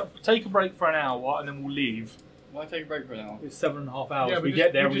 We'll take a break for an hour and then we'll leave. Why take a break for an hour? It's 7.5 hours. Yeah, we we get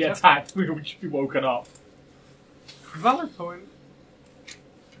just- there, we we just get attacked. We should be woken up. Valid point.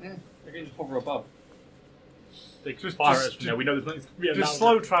 They're going to hover above. They can Just- fire just- us from there. We know the thing's Just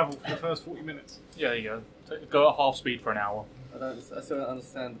slow travel for the first 40 minutes. Yeah, there you go. Go at half speed for an hour. I still don't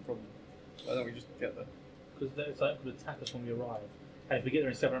understand the problem. Why don't we just get there? Because they're going to attack us when we arrive. And if we get there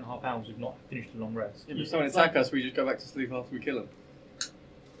in 7.5 hours, we've not finished the long rest. If someone attack us, we just go back to sleep after we kill them. So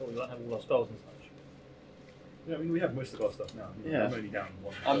we won't have all our spells and such. Yeah, I mean, we have most of our stuff now. Yeah. I'm only down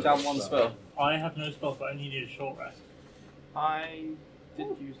one. I'm down one spell. I have no spells, but I only need a short rest. I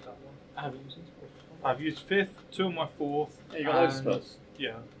didn't use that one. I haven't used it. I've used 5th, 2 of my 4th. Yeah, you got loads of and- spells.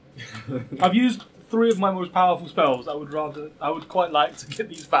 Yeah. I've used 3 of my most powerful spells. I would quite like to get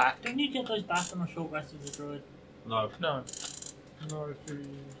these back. Don't you get those back on a short rest as a druid? No. No. No, if you...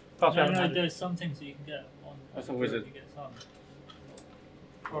 Plus, we No, haven't no, had it. there's some things that you can get on. That's a wizard. You get some.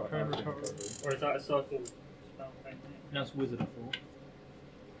 Okay, recover. Or is that a circle spell thing? That's wizard, I thought.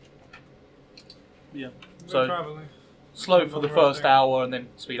 Yeah. So, So- traveling. Slow for the Long first resting. hour and then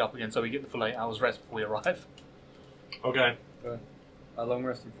speed up again so we get the full 8 hours rest before we arrive. Okay. A long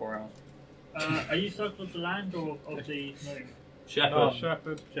rest in 4 hours. Are you circle of the land or of the moon? Shepherd. Oh,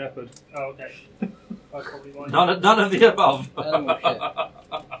 Shepherd. Shepherd. Oh, okay. That's probably why. None of the above. Animal shit.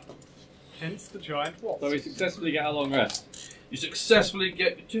 Hence the giant wasp. So we successfully get a long rest. You successfully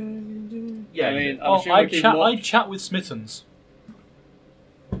get. Yeah. I mean, I'm Oh, assuming we keep I chat with Smittens.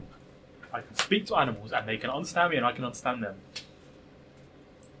 I can speak to animals and they can understand me and I can understand them.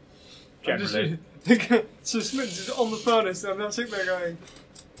 I'm just- Generally. so Smith is on the furnace and I'm sitting there going,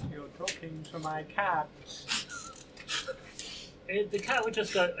 "You're talking to my cat." The cat would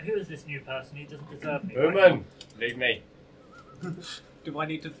just go, who is this new person? He doesn't deserve me. Woman, leave me. Do I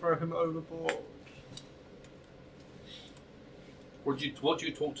need to throw him overboard? What do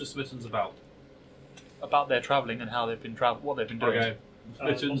you talk to Smittens about? About their travelling and how they've been what they've been doing. Okay.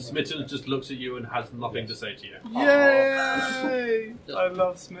 Smitten just looks at you and has nothing to say to you. Yay! I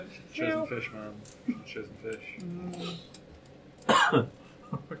love Smith. Show some fish, man. Show some fish.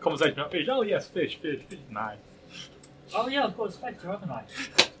 Conversation about fish. Oh yes, fish. Nice. Oh yeah, I've got a spectre, haven't I?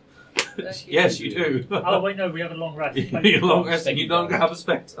 Yes, you do. Oh wait, no, we have a long rest. You're long resting. You don't have a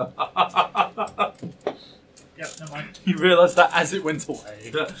spectre. Yeah, never mind. You realise that as it went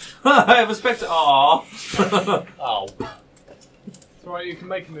away. I have a spectre. Aww. Oh. It's alright, you can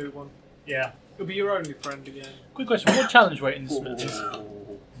make a new one. Yeah. It'll be your only friend again. Quick question: what challenge rating is Smithers?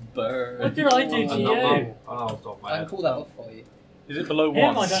 Bird. What did I do to you? Oh, stop, I can man. call that off for you. Is it below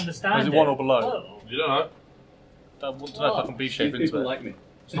Him, 1? I'd understand. Or is it 1 or below? Oh. You don't know. I want to know if I can beat shape into People it. like me.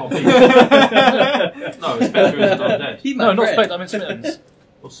 It's not big. No, Spectre is not dead. He No, not Spectre. I mean Smittens.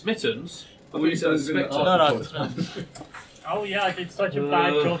 Well, Smittens. I Well, thought you said you Spectre. said- No, it's Smittens. Oh yeah, I did such a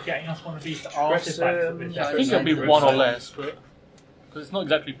bad job getting us one of these artifacts. I think it'll be 1 or less, but because it's not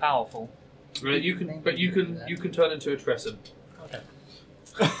exactly powerful. Right, you can turn into a Tresson. Okay.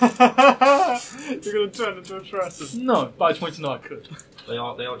 You're going to turn into a Tresson. No, but I just wanted to know I could. They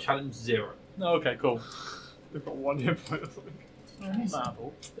are challenge 0. No, okay, cool. They've got 1 hit point or something.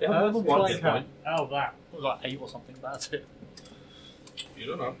 Marvel. They have more than one hit point. Oh, that. It was like 8 or something. That's it. You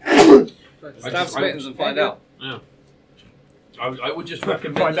don't know. Stab Smittens and find out. Yeah. I would just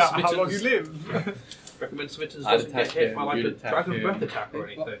recommend Find out how long you Smittens. live. Recommend Smittens I'd doesn't get attack hit him, by like you'd a attack dragon him. breath attack or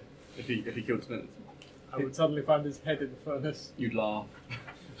anything. If he killed Smittens, I would suddenly find his head in the furnace. you'd laugh.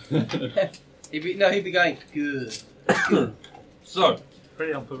 He'd be going, good. So,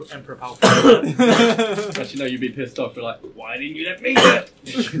 Pretty Emperor Palpatine. Actually, no, you'd be pissed off. You're like, why didn't you let me do it?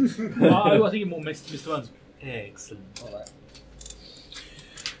 I think you're more Mr. Burns. Excellent. All right.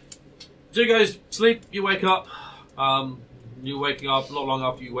 so you guys sleep. You wake up. You're waking up. Not long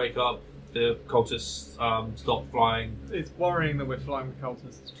after you wake up, the cultists stop flying, It's worrying that we're flying with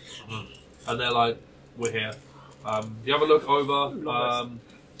cultists. and they're like, "We're here." You have a look over.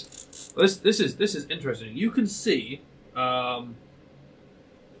 This is interesting. You can see.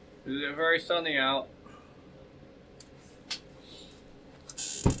 Is it very sunny out?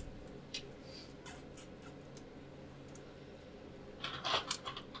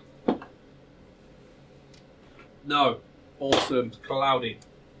 No, Awesome. it's cloudy.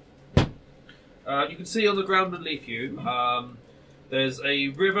 You can see on the ground beneath you. There's a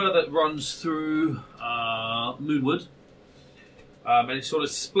river that runs through Moonwood, and it sort of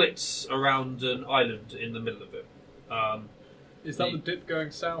splits around an island in the middle of it. Is that the dip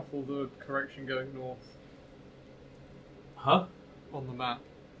going south or the correction going north Huh? on the map?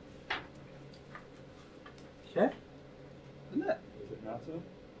 Okay. Isn't it? Does it matter?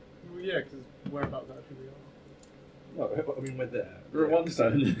 Well, yeah, because whereabouts actually we are. No, I mean we're there. We're at one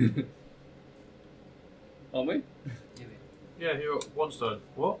stone. Aren't we? Yeah, you're at one stone.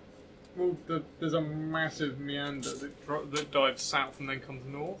 What? Well, there's a massive meander that dives south and then comes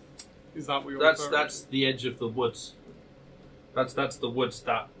north. Is that what you're referring That's the edge of the woods. That's the woods.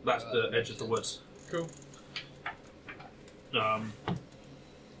 That's the edge of the woods. to? Cool.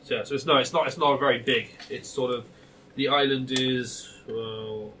 So yeah, so it's not very big. It's sort of the island is 1,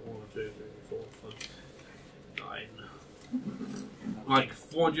 2, 3, 4, 5, 9, like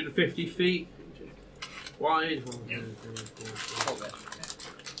 450 feet wide. 1, 2, 3, 4,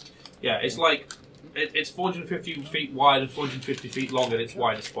 5. Yeah, it's like it's 450 feet wide and 450 feet long at its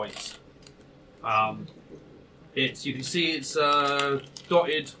widest points. You can see it's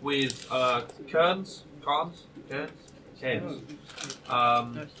dotted with cairns. No,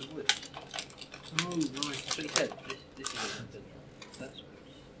 it's the wood. Oh, right. That's what he said. This is that's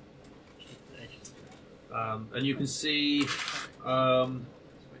the edge. And you can see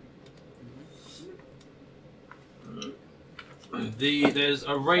there's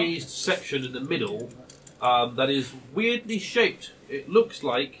a raised section in the middle that is weirdly shaped. It looks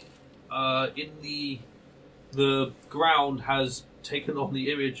like the ground has taken on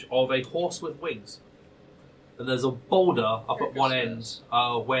the image of a horse with wings. And there's a boulder up at one end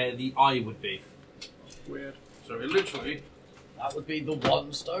where the eye would be. Weird. So it literally, That would be the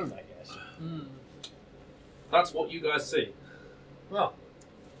one stone, I guess. that's what you guys see. Well,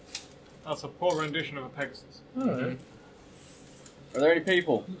 that's a poor rendition of a Pegasus. Are there any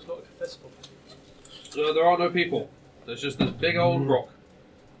people? Looks like a festival. So there are no people. There's just this big old rock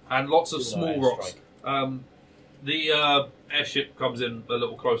and lots of small rocks. The airship comes in a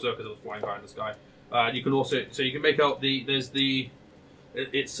little closer because it was flying high in the sky. And you can also, so you can make out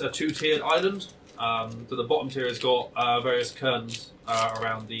it's a two-tiered island. So the bottom tier has got various cairns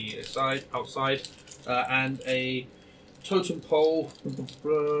around the outside, and a totem pole.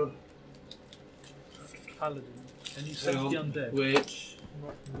 Paladin. And you said the undead. Which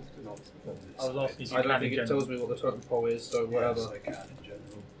Not on this I was asking if you I don't can think in it tells me what the totem pole is, so whatever. Yes, I can in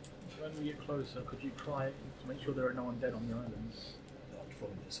general. When we get closer, could you try to make sure there are no undead on the island? Not from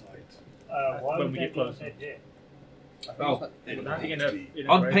this height. Why When would we they get be closer. undead here? Oh,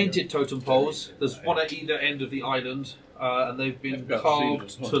 unpainted totem poles. There's one at either end of the island, and they've been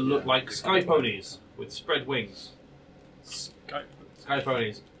carved to look like sky ponies with spread wings. Sky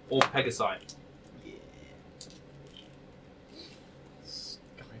ponies or Pegasi.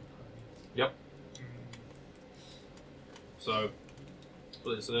 Yep. So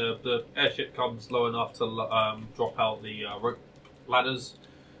it's, the airship comes low enough to drop out the rope ladders,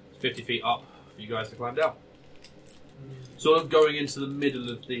 50 feet up for you guys to climb down. Sort of going into the middle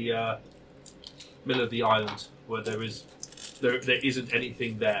of the island where there isn't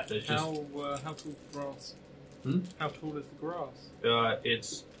anything there. There's just How tall is the grass? Hmm? How tall is the grass?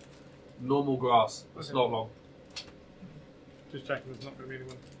 it's normal grass. It's Okay. not long. Just checking there's not going to be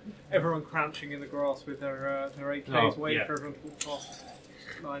anyone. Everyone crouching in the grass with their AKs Oh, waiting yeah. for everyone to walk past.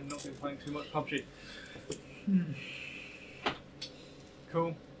 I've not been playing too much PUBG.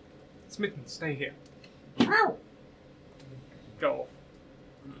 Cool. Smitten, stay here. Go off.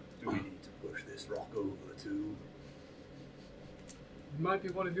 Do we need to push this rock over too? Might be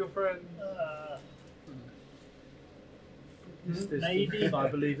one of your friends. Maybe. I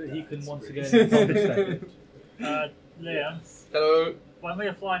believe that he can once again confiscate it. Liam, Hello. when we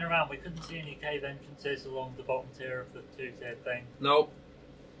were flying around, we couldn't see any cave entrances along the bottom tier of the two-tiered thing. No.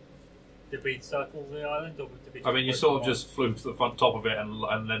 Did we circle the island, or did we? I mean, you sort of just flew to the front top of it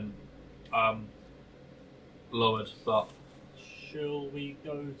and then lowered, but. Shall we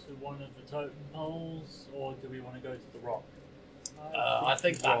go to one of the totem poles, or do we want to go to the rock? I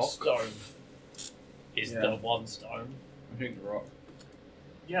think that stone is Yeah. the one stone. I think the rock.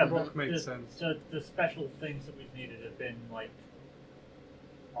 Yeah, Rock but makes the, sense. the special things that we've needed have been like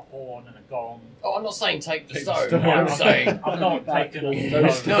a horn and a gong. Oh, I'm not saying take the Take the stone. stone. I'm saying I'm not taking a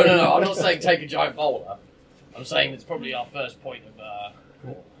no. I'm not saying take a giant boulder. I'm saying it's probably our first point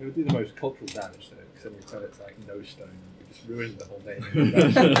of. It would do the most cultural damage though, because then you tell it's like no stone. You just ruined the whole name.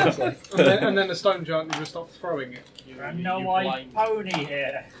 It's like, and then the stone giant will just stop throwing it. And no white blind- pony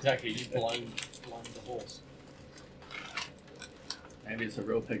here. Exactly, you blind the horse. Maybe it's a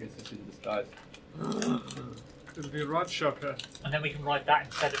real Pegasus in disguise. It'll be a ride shocker. And then we can ride that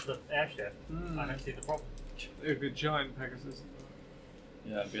instead of the airship. Mm. I don't see the problem. It would be a giant Pegasus.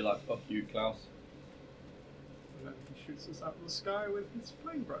 Yeah, it'd be like, fuck you, Klauth. And then he shoots us out of the sky with his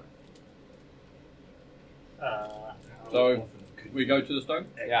flame breath. Uh, So, often could we go to the stone?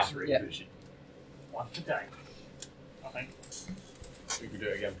 Yeah. X-ray Yeah. vision. once a day. I think. We can do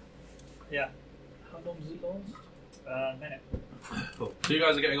it again. Yeah. How long does it last? A minute. Cool. So you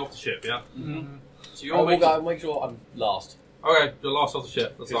guys are getting off the ship, yeah? Mm-hmm. So you're I'll making... make sure I'm last. Okay, you're last off the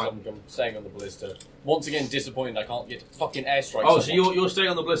ship. That's Because fine. I'm staying on the ballista. Once again, disappointed I can't get fucking airstrikes. Oh, so you're staying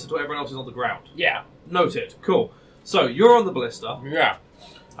on the ballista until everyone else is on the ground. Yeah. Noted. Cool. So you're on the ballista. Yeah.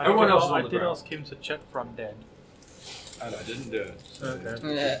 Everyone else is on I the did ground. ask him to check for undead. And I didn't do it.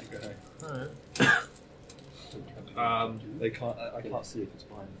 Okay. Yeah. They can't. I can't see if it's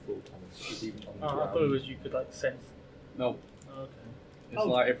behind the full tunnels. It's even on the Oh, I ground. thought it was you could like sense. No. Okay. It's Oh.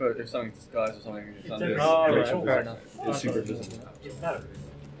 like if something's disguised or something, it's It's under a- this. Oh, it's right, super fair visible. enough. It's super invisible. You know.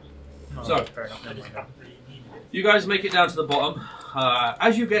 No, So- fair enough. I Never just mind. haven't really needed it. You guys make it down to the bottom.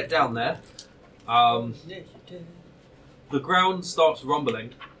 As you get down there, the ground starts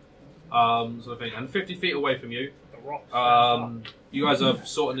rumbling, sort of thing, and 50 feet away from you, The rocks. you guys are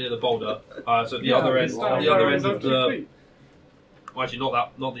sort of near the boulder. So the Yeah, other end, it's down the other there, end of it's up 2 the, feet. well, actually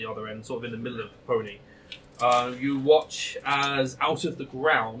not the other end, sort of in the middle of the pony. You watch as out of the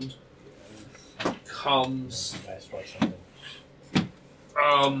ground comes Airstrikes.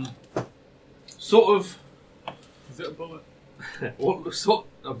 sort of Is it a bullet? what looks sort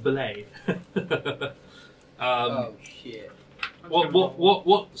of blade. Oh shit.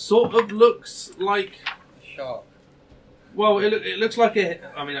 What sort of looks like? Shark. Well, it looks like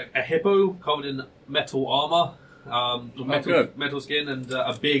a hippo covered in metal armor, metal skin, and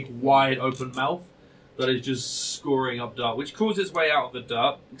a big wide open mouth that is just scoring up dirt, which crawls its way out of the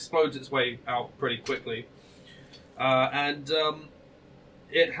dirt, explodes its way out pretty quickly, and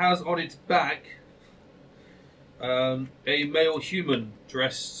it has on its back a male human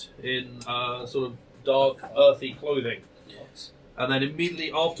dressed in sort of dark, earthy clothing, and then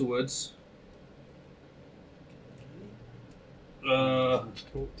immediately afterwards. Talk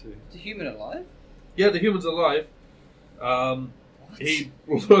to. Is the human alive? Yeah, the human's alive. He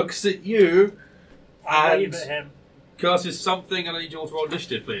looks at you I and wave at him. curses something, and I need you all to roll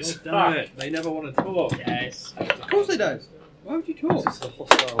initiative, please. Damn it! They never want to talk. Yes. Of course they don't. Why would you talk? This is a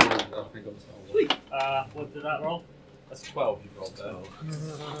hostile roll. I think on Star Wars. Sweet. What did that roll? That's 12 you rolled there.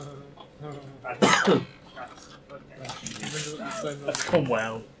 That's gone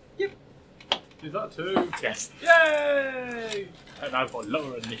well. Is that 2? Yes. Yay! And I've got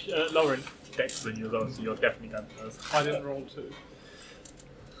lower dex than you, though, so you're definitely going first. I didn't roll 2.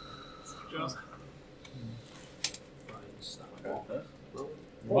 Just.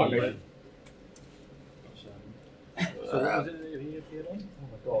 Right, maybe. So what was it that he appeared on?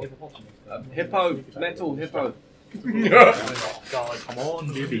 Oh my god. Hippo, metal hippo. Oh, God, come on,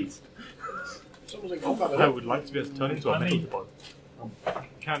 newbies. Someone's in combat with I it. would like to be able to turn into a metal hippo.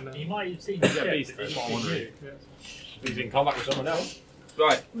 Can You might have seen the Yeah, ship, beast. but it's not on you. He's in combat with someone else.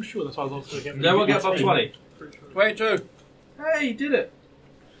 Right. I'm sure that's why I was also getting. No one gets above 20. 22. Hey, you did it.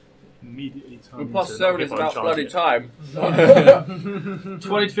 Immediately turn With plus into a 7 is hippo about and bloody charge time.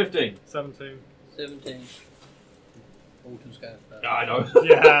 20 to 15. 17. 17. Autumn scale. Yeah, I know.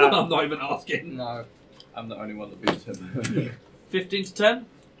 Yeah. I'm not even asking. No. I'm the only one that beats him. 15 to 10.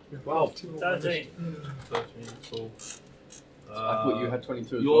 Wow. 13. 13, cool. I thought you had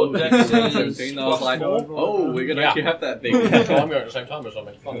 22 as Your well. dex is 17. I was plus like, 4. oh, we're going to Yeah. actually have that thing. So I'm going at the same time or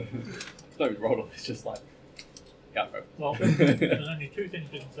something. Fun. It's no roll, it's just like, yeah, bro. Well, there's only 2 things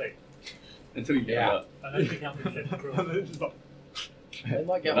you can see. Until you get Yeah. hurt. Unless you count the ship's crew. They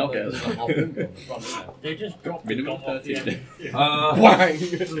might get Okay. one of those harpoon gun on the front, isn't it? They just dropped the Minimum gun off the 13. end. Wang!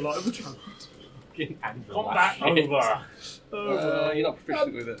 Combat over. You're not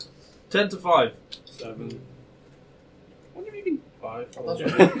proficient with it. 10 to 5. 7. What do you mean? 5.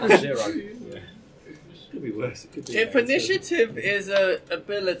 That's 0. Could be worse. It could be If initiative is a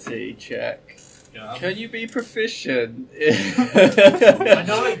ability check, Yeah. can you be proficient? I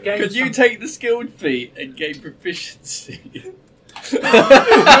know it gains Could you some- take the skilled feat and gain proficiency?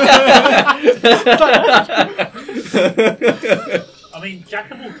 I mean,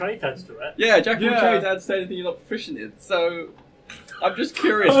 Jack of all trades adds to it. Yeah, Jack of all Yeah. trades adds to anything you're not proficient in. So, I'm just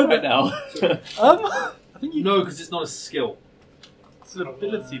curious right now. I think you know No, because it's not a skill. it's an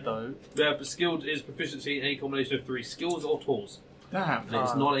ability, though. Yeah, but skilled is proficiency in any combination of 3 skills or tools. Damn. And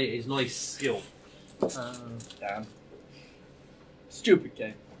it's not a skill. Damn. Stupid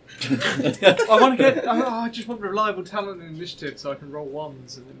game. I want to get. I just want reliable talent and initiative so I can roll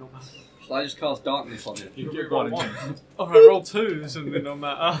 1s and it not matter. Shall I just cast darkness on you? You You're do roll right. 1. Oh, I roll 2s and it not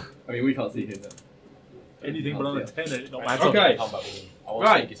matter. I mean, we can't see him then. Anything below a 10, it not matters. Okay. Combat with him. I want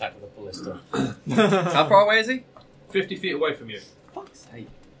Right. to attack with a ballista. How far away is he? 50 feet away from you. Fuck's sake.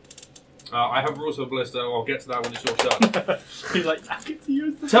 I have rules for ballista. I'll get to that when it's your turn. He's like, I get to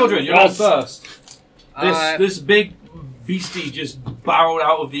use the Teldrin, you're on first. Uh, This big beastie just barreled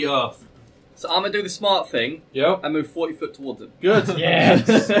out of the earth. So I'm gonna do the smart thing Yep. and move 40 foot towards him. Good.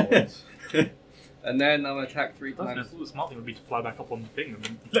 Yes! And then I'm gonna attack 3 I times. thought the smart thing would be to fly back up on the thing and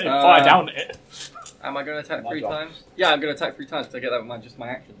then let it Uh, fire down at it. Am I gonna attack My 3 job. times? Yeah, I'm gonna attack 3 times because I get that with just my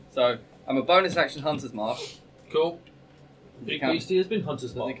action. So I'm a bonus action Hunter's Mark. Cool. Does Big he count? beastie has been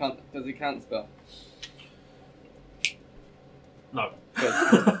hunter's Does mark. he count spell? No.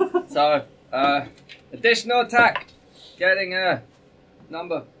 Good. So, additional attack. Getting a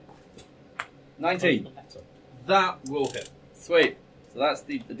number 19. That will hit. Sweet. So that's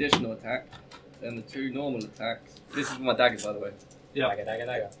the additional attack. Then the 2 normal attacks. This is with my daggers, by the way. Yeah.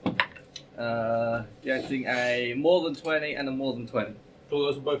 Dagger, dagger. Getting a more than 20 and a more than 20. All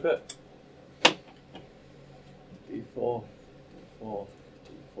those will both hit. D4, D4,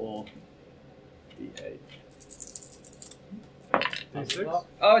 D4, D8. D6?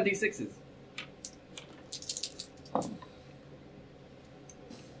 Oh, and D6s. 11,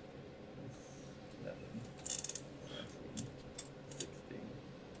 17, 16,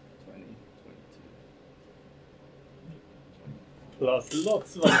 20, 22. Plus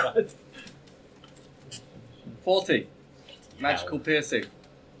lots of that. 40. Magical piercing.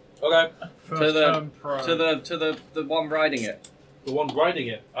 Okay. First To the- turn pro. To the one riding it. The one riding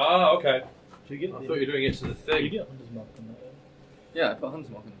it. Ah, okay. Do you I get thought you were doing it to the you thing. get a hunter's mark on that? Yeah, I put Hunter's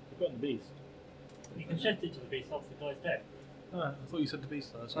Mark on it. You put on the beast. You can shift it to the beast off the guy's deck. Oh, I thought you said the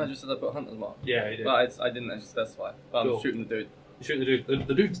beast though. I just said I put Hunter's Mark. Yeah, he did. But I didn't actually specify. But I'm Cool. shooting the dude. You're shooting the dude.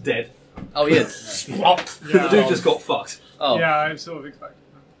 The dude's dead. Oh, he is? Yeah, The dude just got fucked. Oh, yeah, I sort of expected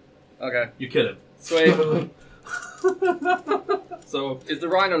that. okay. You kill him. Sweet. So, Is the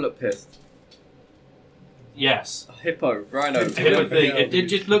rhino look pissed? yes. Hippo, rhino. Hippo thing. It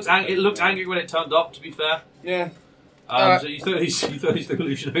just looks it looked angry when it turned up, to be fair. Yeah. So you throw these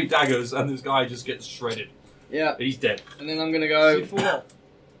illusionary daggers and this guy just gets shredded. Yeah. He's dead. And then I'm gonna go.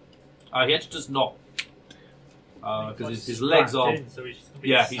 He actually does not. because his legs are. So he's just gonna be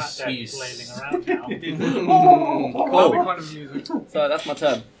Yeah, sat there he's flailing around now. That'd be Cool. kind of amusing. So that's my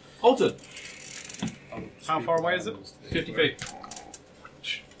turn. Alton, How far away is it? 50 feet.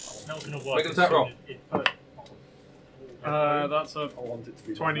 It's not going to work. Make an attack roll. That's a I want it to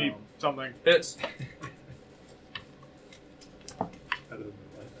be 20 down. something. Hits. Better than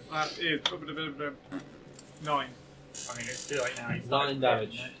That is 9. I mean, it's too late now. He's 9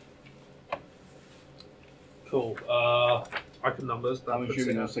 damage. Cool. I can numbers. That I'm puts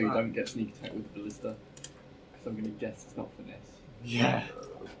assuming it also at you that. don't get sneak attack with the ballista. Because I'm going to guess it's not finesse. Yeah.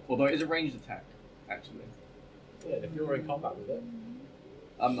 Although it is a ranged attack, actually. Yeah, if you're in combat with it.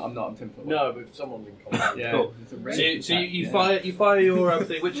 I'm not, I'm 10 foot away. No, but if someone's in combat. Yeah, Cool. it's a So, ranged you attack, yeah. you fire your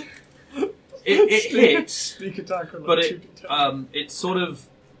thing, which it hits, Sneak attack on but like it it's sort of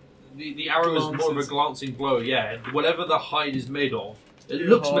the arrow is more of a Glances. glancing blow. Yeah, and whatever the hide is made of, it Yeah,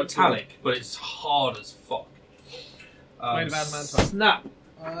 looks hard metallic, but it's hard as fuck. Made of adamantine. Snap.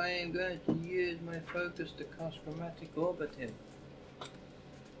 I am going to use my focus to cast Chromatic Orbit him.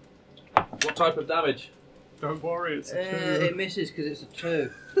 What type of damage? Don't worry, it's a 2. It misses because it's a 2.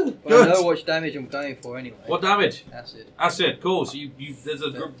 But Good. I know which damage I'm going for anyway. What damage? Acid. Acid. Cool. So you there's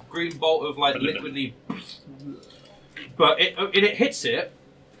a green bolt of like liquidly, but it hits it,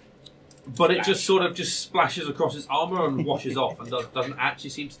 but it just sort of just splashes across its armor and washes off, and doesn't actually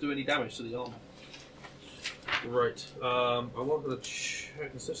seem to do any damage to the armor. Right. I wanted to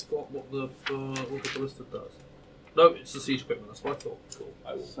check. Has this got what the ballista does? No, it's the siege equipment. That's what I thought. Cool.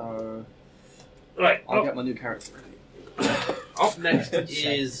 So, Right. I'll get my new character ready. Up next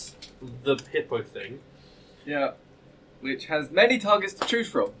is the hippo thing. Yeah. Which has many targets to choose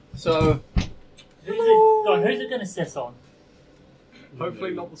from. So, Who's it going to sit on?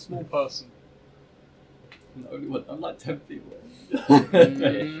 Hopefully not the small person. I'm the only one. I'm like 10 feet away.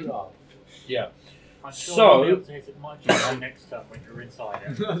 Yeah. I'm sure So- you'll be able to hit it much more next turn when you're inside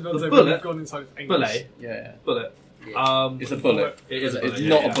it. I was about to say, bullet- when you've gone inside its anus. Bullet. Yeah. Bullet. Yeah. It's a bullet. It is a bullet. It's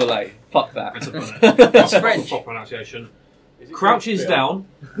not yeah. a bullet. Fuck that. It's a bullet. It's French. Proper pronunciation. Crouches down,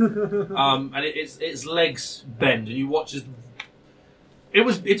 and its legs bend, and you watch as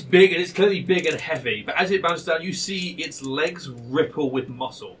it's big and it's clearly big and heavy. But as it bounces down, you see its legs ripple with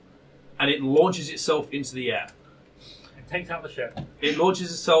muscle, and it launches itself into the air. It takes out the ship. It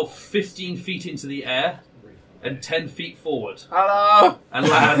launches itself 15 feet into the air and 10 feet forward, Hello! and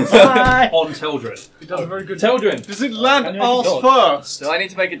lands on Teldrin. It does a very good Teldrin, Does it land Can you arse make it first? So I need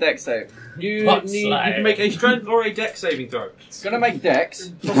to make a dex save. you Butt need you slide. can make a strength or a dex saving throw. Gonna make dex.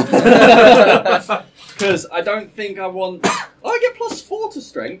 Because I don't think I want... I get +4 to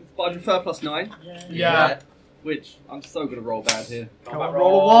strength, but I'd prefer +9. Yeah. Which, I'm so gonna roll bad here. Come on,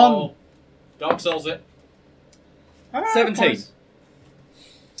 roll a 1. Dark Souls it. 17.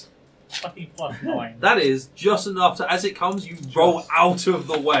 Fucking +9. That is just enough to, as it comes, you roll out of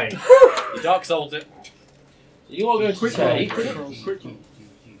the way. You Dark Souls it. You are going to say Quick roll. that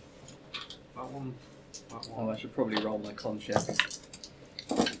one. Oh, I should probably roll my con check.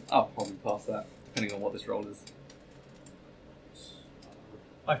 I'll probably pass that, depending on what this roll is.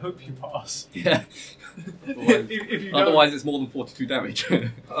 I hope you pass. Yeah. If you don't, Otherwise, it's more than 42 damage.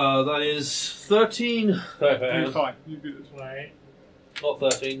 That is 13. you're fine. You're good. Wait. Not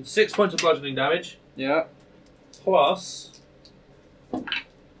 13. 6 points of bludgeoning damage. Yeah. Plus.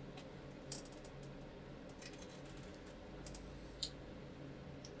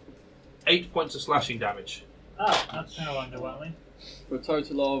 Eight points of slashing damage. Oh, that's kind of underwhelming. For a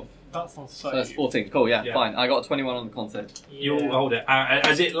total of... That's not So that's safe. 14. Cool, yeah, Yeah. fine. I got a 21 on the con save. You'll hold it.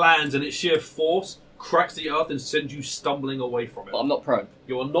 As it lands and its sheer force cracks the earth and sends you stumbling away from it. But I'm not prone.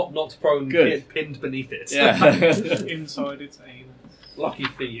 You're not knocked prone, Good. pinned beneath it. Yeah. Inside its anus. Lucky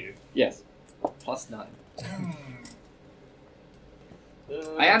for you. Yes. +9.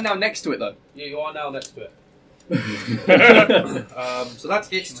 I am now next to it, though. Yeah, you are now next to it. So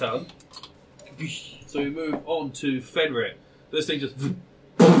that's its turn. So we move on to Fenrir. This thing just.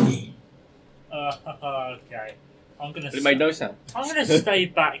 Okay. I'm gonna. But it made no sound. I'm gonna stay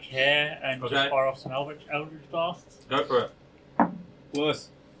back here and Okay. just fire off some Eldritch Blasts. Go for it. Worse.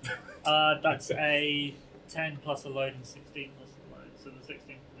 That's a 10 plus a load and 16 plus a load. So the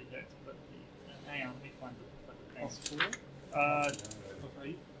 16 will be hit, but the hang on, let me find the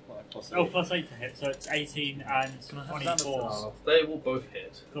plus 8 to hit, so it's 18 and 24. They will both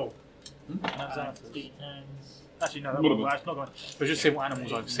hit. Cool. That's D10s. Actually, no, that won't work. That's not going to. We're just seeing what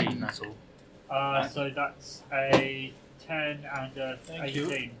animals I've seen, that's all. So that's a 10 and a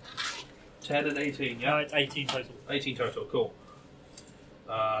 18. 10 and 18, yeah? No, it's 18 total. 18 total, cool.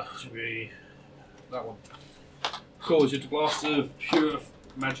 Should be that one. Cool, as your blast of pure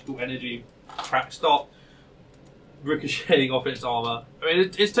magical energy start ricocheting off its armour. I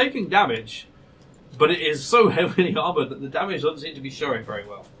mean, it's taking damage, but it is so heavily armoured that the damage doesn't seem to be showing very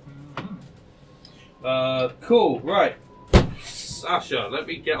well. Cool, right. Sasha, let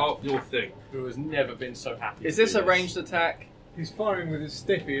me get up your thing. Who has never been so happy. Is this a ranged attack? He's firing with his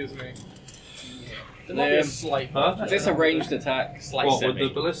stiffy, isn't he? There might be a slight. Huh? Is this a ranged attack? Slight What, semi. with the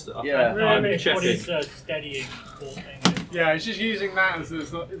ballista? Yeah. I'm What checking. is steadying thing? Yeah, he's just using that as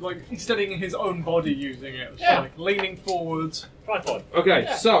like he's studying his own body using it. It's Yeah. like leaning forwards. Tripod. Okay,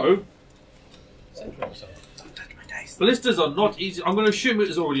 so Central yourself. ballistas are not easy. I'm going to assume it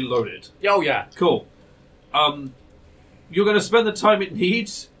is already loaded. Oh yeah. Cool. You're going to spend the time it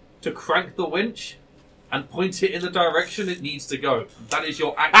needs to crank the winch and point it in the direction it needs to go. That is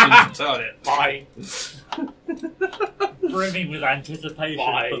your action to turn it. Fine. Brimming with anticipation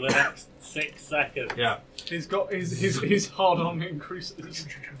Bye. for the next 6 seconds. Yeah. He's got his hard on increases.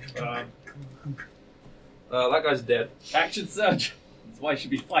 That guy's dead. Action surge. That's why he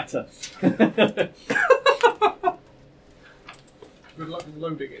should be fighter. Good luck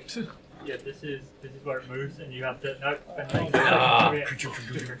loading it. Yeah, this is where it moves, and you have to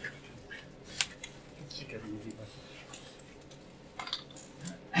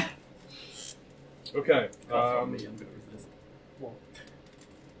Okay. I'm going to resist. What?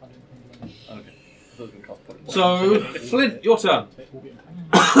 Okay. I thought it was going to cost points. So, Flint, your turn.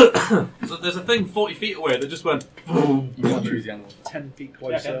 So there's a thing 40 feet away that just went boom. You can't choose the animal. 10 feet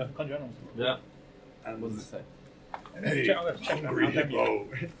closer. Yeah. And what does it say? Hey, hungry hippo,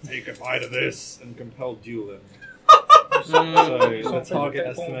 take a bite of this and compel dueling. So the target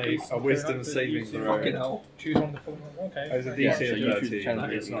estimates a wisdom saving Fucking throw. hell. Choose one of the four. Okay. As a Yeah, DC so you of choose 30.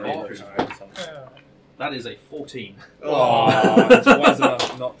 challenge, It's not not very choose high. That is a 14. Oh, it's wise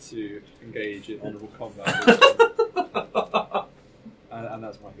enough not to engage in honourable combat. and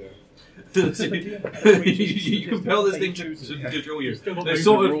that's my go. You compel this thing to draw you. It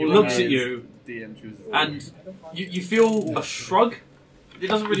sort of looks at you, DM chooses. and you feel a shrug. It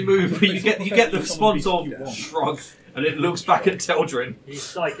doesn't really move, but you get the response of shrug, and it looks back at Teldrin. He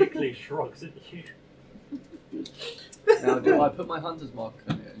psychically shrugs at you. Now, do I put my hunter's mark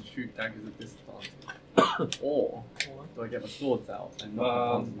on it and shoot daggers at disadvantage? Or do I get my swords out and not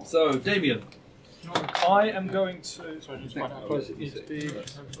have hunter's mark? So, Damien. I am going to. Sorry, just find out how close it needs to be.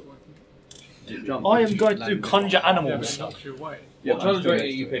 Jump. I am going to do conjure Yeah, but it animals. knocks you away. Yeah, What challenge rating are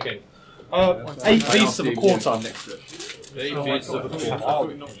you picking? 8 beasts of a quarter. Next to it. 8 beats of a I quarter. thought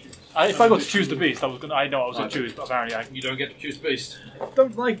it knocked you. If I got to choose the beast, I know I was going to choose, but apparently I You don't get to choose beast.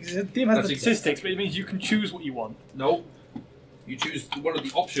 don't like. The DM has That's the statistics, but it means you can choose what you want. No. You choose one of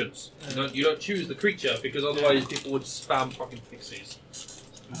the options. You don't choose the creature, because otherwise people would spam fucking pixies.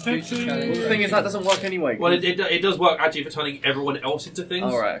 Well, the thing is, that doesn't work anyway. Well, it does work actually for turning everyone else into things.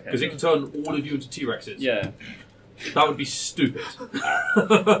 Oh, right, okay. Because it can turn all of you into T-Rexes. Yeah. That would be stupid.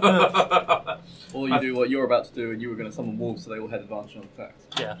 Or you do what you're about to do, and you were going to summon wolves, so they all had advantage on attacks.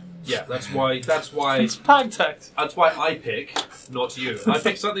 Yeah. Yeah, that's why It's packed. that's why I pick, not you. I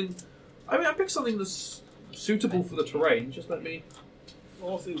pick something. I mean, I pick something that's suitable for the terrain. Just let me.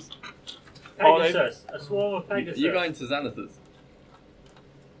 Horses. Pegasus. A swarm of Pegasus. You're going to Xanathus.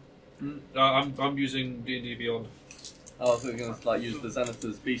 I'm using D&D Beyond. Oh, so you're going to like use the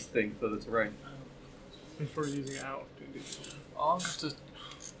Xanathus beast thing for the terrain. I'm probably using it out. I'm just.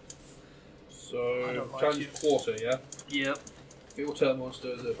 So I don't like challenge it. quarter, yeah. Yep. Field turn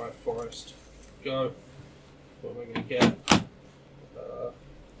monsters by forest. Go. What am I going to get?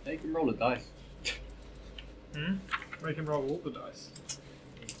 Yeah, you can roll a dice. Make him roll all the dice.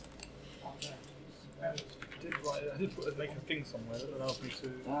 I did make a thing somewhere that allows me to.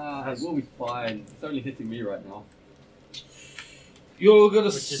 It will be fine. It's only hitting me right now. You're going to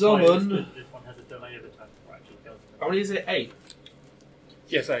Which is why summon. this one has a delay of attack. Or actually kills them. How many is it? 8.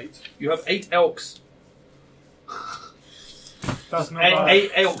 Yes, 8. You have 8 elks. That's not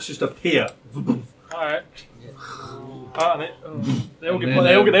 8 elks just appear. Alright. They all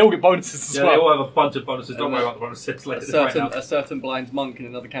get bonuses as Yeah, they well. all have a bunch of bonuses. Don't worry about the bonuses later. A certain blind monk in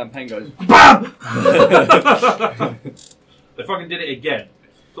another campaign goes. BAM! They fucking did it again.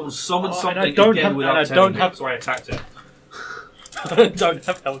 Someone summoned something again without telling me, so I attacked it. I don't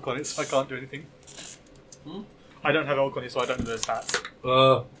have elk on it, so I can't do anything. I don't have elk on it, so I don't know the stats.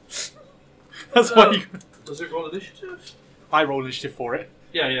 That's why you... Does it roll initiative? I roll initiative for it.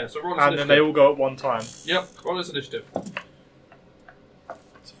 Yeah, so roll And initiative. then they all go at one time. Yep, roll this initiative.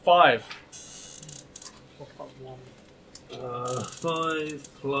 It's 5. 5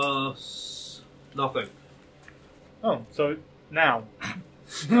 plus nothing. Oh, so now.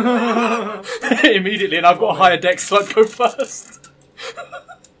 Immediately, and I've got a higher dex, so I'd go first.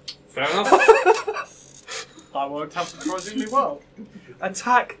 Fair enough. That worked out surprisingly well.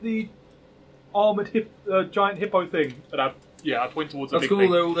 Attack the armoured giant hippo thing. And I point towards the That's big cool.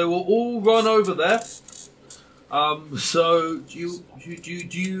 thing. They will all run over there. So do you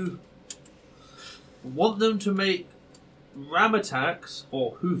want them to make ram attacks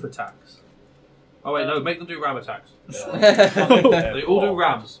or hoof attacks? Oh wait, no, make them do ram attacks. They all do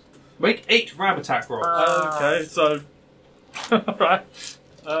rams. Make 8 ram attack rolls. Okay, so right.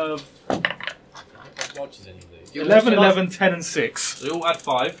 Watches any of these. 11, 11, 10 and 6. They all add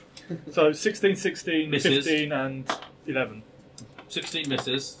 5. So 16, 16, Misses. 15 and 11. 16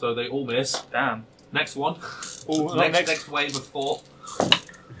 misses, so they all miss. Damn. Next one. Ooh, next wave of 4.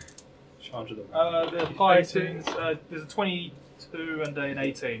 Charge of the The highest is there's a 22 and an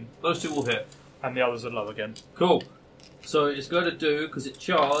 18. Those 2 will hit. And the others are low again. Cool. So it's going to do, because it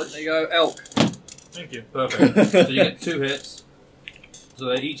charged. There you go, elk. Thank you. Perfect. So you get 2 hits. So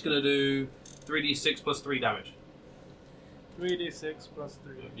they're each going to do 3d6 plus 3 damage. 3d6 plus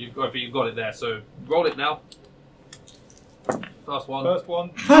 3. You've got it there. So roll it now. First one. First one.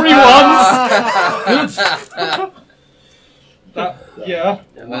 3 ones! Yeah.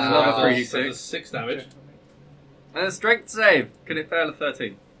 Another So 3d6. there's 6 damage. And a strength save. Can it fail a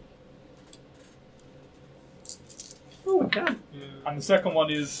 13? Oh, it can. And the second one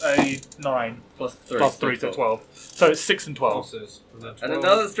is a 9. Plus 3. Plus 3 to 12. So it's 6 and 12. Passes. And then And 12.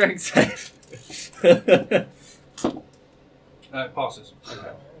 another strength save. It passes.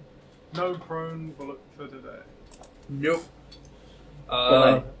 No prone bullet for today. Nope.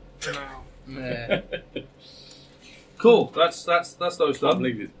 For now. Yeah. Cool. That's those Can't done.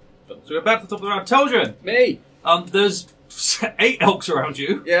 believe it. So we're back to the top of the round. Teldrin, Me. there's 8 elks around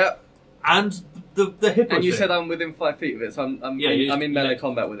you, Yeah. and the hippo. And you thing. said I'm within 5 feet of it, so I'm in melee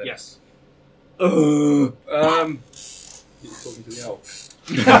combat with it. Yes. Um. He's talking to the elk.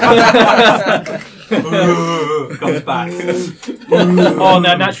 Comes back. Oh,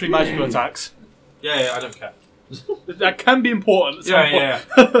 no, naturally magical attacks. Yeah, I don't care. That can be important at some Yeah.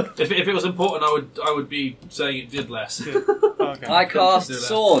 point. If it was important, I would be saying it did less. Okay. I cast Do that.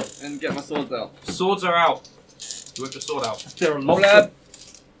 sword and get my swords out. Swords are out. You whip your sword out. There are lots Blab.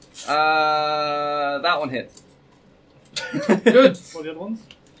 of... That one hits. Good. What are the other ones?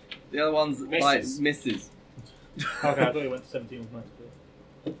 The other one's like misses. Okay, I thought you went 17 with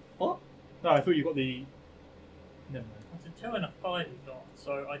Manticore. What? No, I thought you got the... Never mind. It's a 2 and a 5 you got,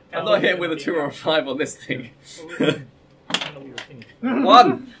 so I I'm not hit with a 2 or a 5 on this thing. I don't know what you were thinking.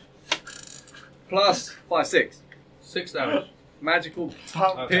 1 plus 5, 6. 6 damage. Magical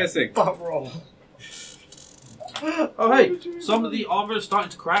But, piercing. but roll. Oh hey, some of the armor is starting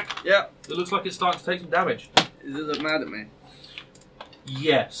to crack. Yeah. It looks like it's starting to take some damage. Does it look mad at me?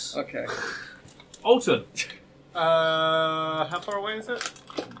 Yes. Okay. Alton, How far away is it?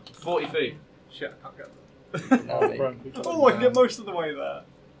 40 feet. Shit, I can't get there. Lovely. Oh, I can get most of the way there.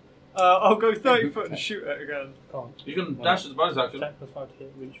 I'll go 30 foot and shoot it again. You can dash as a bonus action.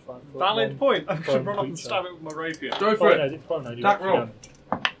 Valid point. I should run up and stab it with my rapier. Go for it. Attack roll.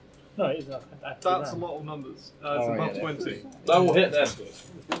 No, it isn't. That's a lot of numbers. It's about 20. That will hit then.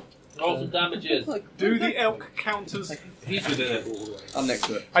 Roll some damages. Do the elk counters? He's within it. I'm next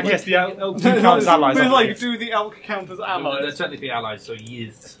to it. And yes, the elk do count as allies. But I like, believe. do the elk count as They're allies? technically allies, so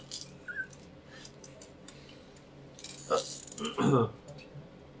yes.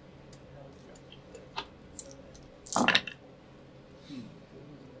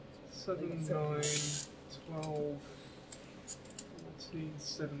 Seven, 9, 12, 14,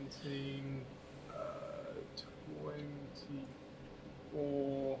 17,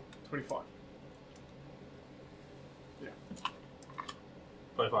 24, 25.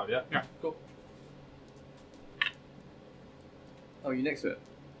 25, yeah? Yeah. Cool. Oh, you next to it?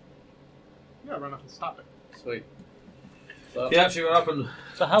 Yeah, run up and stab it. Sweet. He actually went up and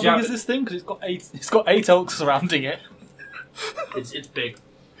So how jab big is it. this thing? Because it's got 8 elks surrounding it. It's big.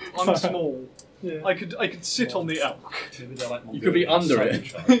 I'm small. Yeah. I could sit on the elk. You could be under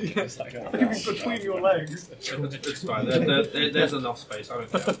it. Yes, between your legs. It's fine. There's enough space. I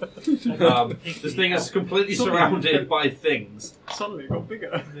don't care. This thing is completely surrounded by things. Suddenly it got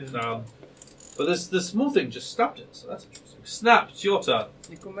bigger. But this small thing just stabbed it, so that's interesting. Snap, it's your turn.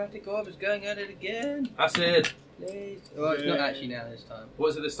 Manticore is going at it again. That's it. Please. Well, it's not actually now this time. What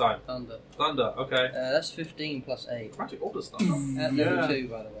is it this time? Thunder. Thunder, okay. That's 15 plus 8. Magic order stuff. At level 2,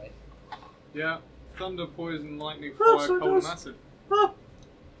 by the way. Yeah. Thunder, poison, lightning, Oh, fire, so cold, and does. acid. Ah.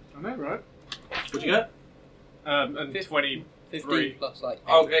 I know, right? What'd you get? And 15 23. plus like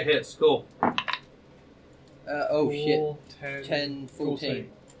 8. Okay, hits. Cool. Oh shit. 10, 10, 14.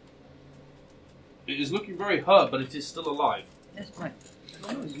 It is looking very hurt, but it is still alive. That's fine.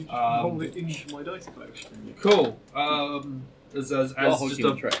 Hold it into my dice collection. Cool. As just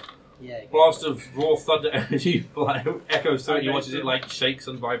a blast of raw thunder energy like, echoes through it. You watch as it like shakes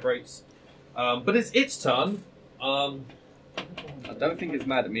and vibrates. But it's its turn. I don't think it's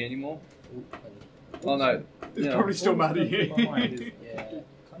mad at me anymore. Oh no. It's probably still mad at you.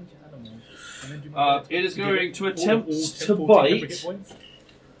 It is going to attempt to bite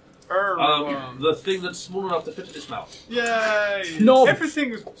the thing that's small enough to fit in its mouth. Yay! No.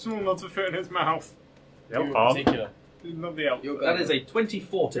 Everything is small enough to fit in its mouth. Particular. Not the elk. That is a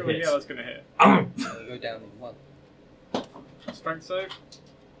 24 to hit. Yeah, that's going to hit. Go down in 1. Strength save.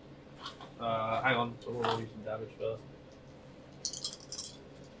 Hang on, so we'll roll some damage first.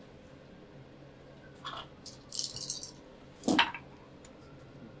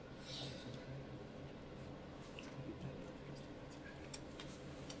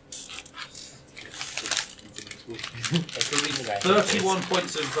 That's 31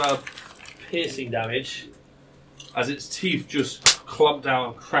 points of piercing damage as its teeth just clump down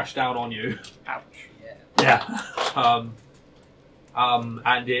and crash down on you. Ouch. Yeah.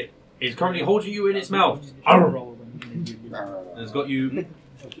 And it is currently holding you in its mouth. It's got you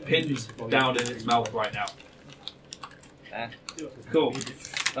pinned down in its mouth right now. Cool.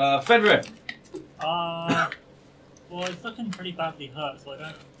 Fenrir. Well, it's looking pretty badly hurt, so I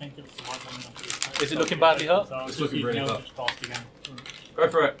don't think it's the right moment to do. Is it looking badly hurt? So It's looking really hurt. Fast again. Go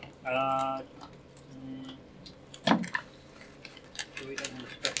for it.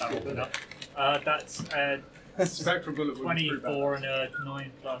 That's Spectral bullet would be 24 and a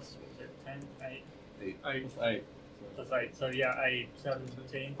 9 plus, what was it, 10? 8? 8. Plus 8, so yeah, a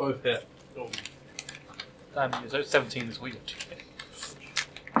 17. Both hit. Cool. Damn, so 17 this week.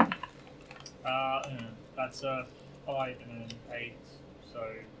 That's a 5 and an 8, so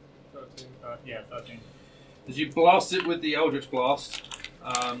 13. Yeah, 13. As you blast it with the Eldritch Blast,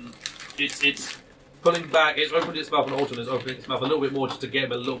 it's pulling back, it's opened its mouth, and Alton is opening its mouth a little bit more just to get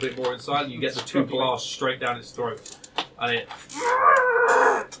him a little bit more inside, and you get the 2 blasts straight down its throat. And it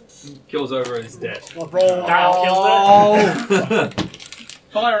kills over and it's dead. Fire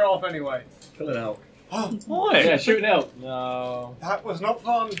it off anyway. Kill an elk. Why? Yeah, shoot an elk. No. That was not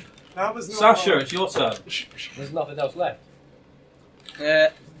fun. That was not Sasha, fun. it's your turn. There's nothing else left.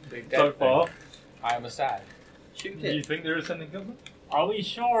 Big So dead far. I am a sad. thing. Shoot Do you it. think there is something else? Are we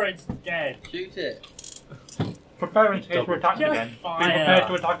sure it's dead? Shoot it. Prepare in case we're attacked Just again. Be fire. prepared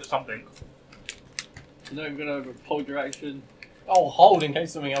to attack at something. No, I'm going to hold your action. I'll hold in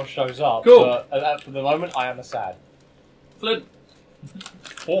case something else shows up. Cool. But for the moment, I am a sad. Flint.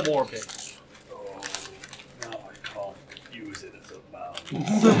 4 more of it. Now I can't use it as a mount.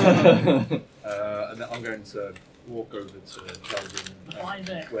 And then I'm going to walk over to Sheldon, Find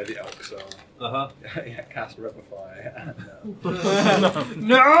it. where the elks are. Uh-huh. Yeah, cast Revivify. And,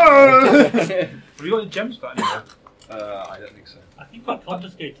 No! Have you got any gems for that anymore? I don't think so. I think we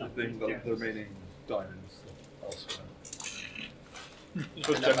confiscated I some. think the remaining diamonds are elsewhere.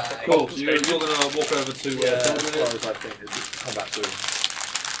 Cool, so you're going to walk over to... Yeah, as far as I think, it's combat soon.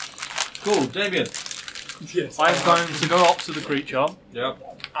 Cool, Damien. Yes. I'm going to go up to the creature Yep.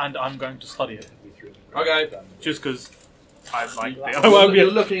 and I'm going to study it. Okay. Just because I like it. I won't You're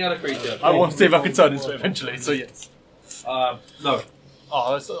be. looking at a creature. I want to see if I can turn into it eventually, so yes. No.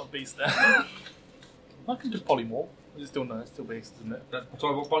 Oh, there's a beast there. I can do polymorph. Is it still no? It's still beast, isn't it?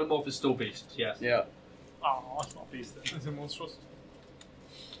 Sorry, polymorph is still beast, yes. Yeah. Oh, it's not beast then. Is it monstrous?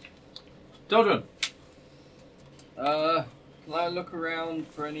 Dodron. Can I look around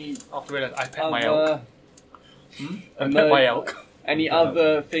for any After realising I pet my elk. other... I pet my elk. Any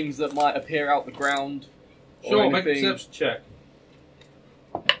other things that might appear out the ground? Sure, or make a anything? perception check.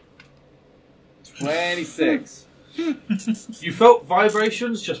 26. You felt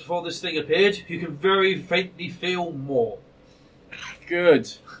vibrations just before this thing appeared. You can very faintly feel more.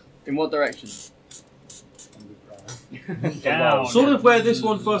 Good. In what direction? Down. Sort of where this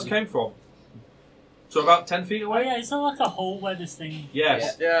one first came from. So about 10 feet Oh away? yeah, is there like a hole where this thing...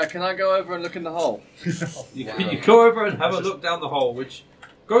 Yes. Yeah, can I go over and look in the hole? You go over and have a look down the hole, which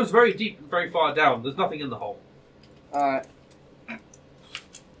goes very deep and very far down. There's nothing in the hole. Alright.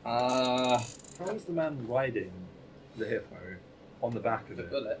 How was the man riding the hippo on the back of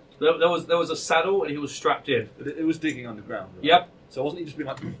it? There was a saddle and he was strapped in. But it was digging underground, right? Yep. So wasn't he just being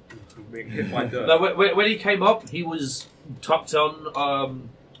like being hit by dirt? No, when he came up, he was tucked on.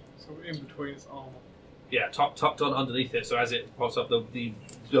 So in between its armor. Yeah, tucked on underneath it. So as it pops up, the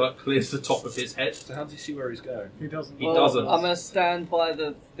dirt clears the top of his head. So how does he see where he's going? He doesn't. He doesn't. I'm going to stand by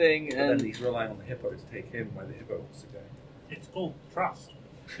the thing But then and... he's relying on the hippo to take him where the hippo wants to go. It's called trust.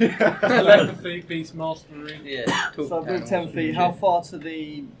 Telepathy, beast mastery. Yeah. So I've moved 10 feet. How far to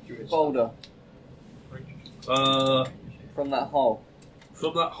the boulder from that hole?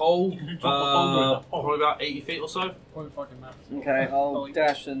 From that hole, drop a boulder in the hole. probably about 80 feet or so. Point fucking maps. Okay, I'll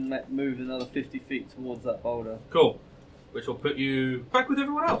dash and move another 50 feet towards that boulder. Cool. Which will put you back with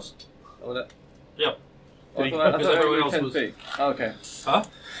everyone else. Oh, that. Yep. I Because thought I everyone moved else 10 was. feet. Oh, okay. Huh?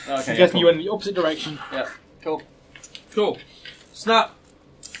 Okay. Suggesting you went in the opposite direction. Yeah. Cool. Cool. Snap.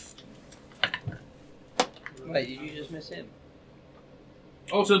 Wait, did you just miss him?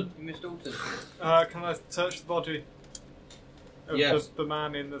 Alton. You missed Alton. Can I search the body of Yes. the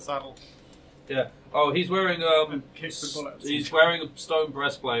man in the saddle? Yeah. Oh, he's wearing And kick the bullets. He's wearing a stone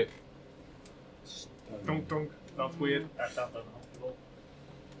breastplate. Dunk dunk. That's weird. That sounds uncomfortable.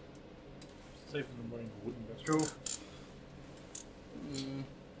 Safer than wearing a wooden vest. Cool.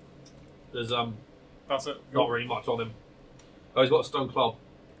 There's That's it. not really much on him. Oh, he's got a stone club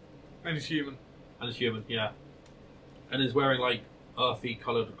And he's human. and he's human. Yeah. And he's wearing like earthy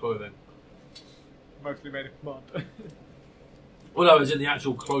coloured clothing. Mostly made of mud. Well, no, as in the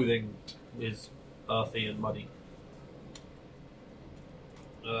actual clothing is earthy and muddy.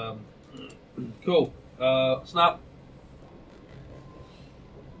 Cool. Snap.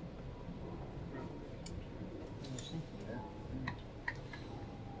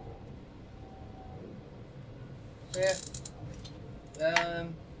 Yeah. I'll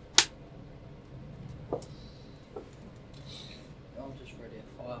just ready a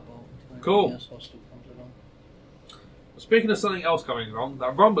fireball. Cool. Else hostile comes along. Speaking of something else coming along,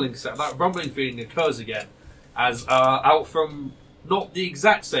 that rumbling feeling occurs again, as out from not the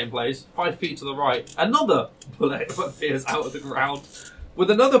exact same place, 5 feet to the right, another bullet appears out of the ground with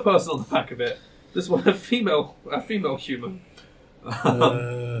another person on the back of it. This one, a female human,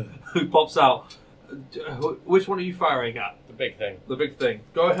 who pops out. Which one are you firing at? The big thing. The big thing.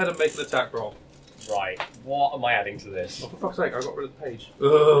 Go ahead and make an attack roll. Right. What am I adding to this? Oh, for fuck's sake! I got rid of the page.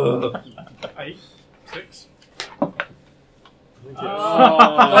 8, 6. Got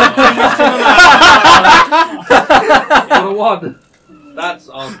a 1. That's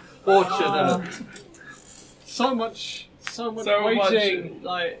unfortunate. So much waiting.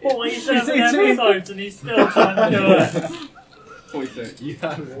 Like, 47 episodes and he's still trying to do it. You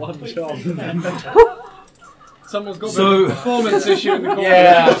had one job. Someone's got So- a performance issue in the corner.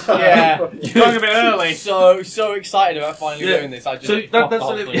 Yeah. Going a bit early. So excited about finally Yeah. doing this. I just So fucked that's the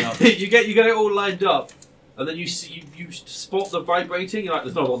whole thing up. you get it all lined up, and then you see you spot the vibrating. You're like,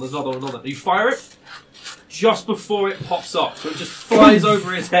 there's another one, there's another one, another one. You fire it just before it pops up, so it just flies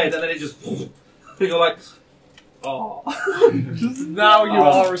over his head, and then it just. You're like, oh. Now you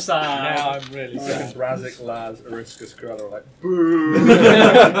are sad. Now I'm really sad. Second Brazic, Laz, Ariska, Skrella are like, boo!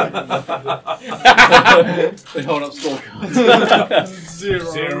 they hold up scorecards.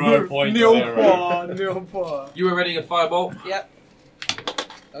 0. 0.0. Nil point. You were ready a fireball. Yep.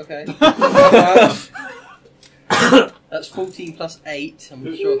 Okay. That's 14 plus 8.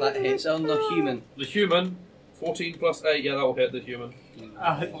 I'm sure that hits. On the human. The human, 14 plus 8. Yeah, that will hit the human.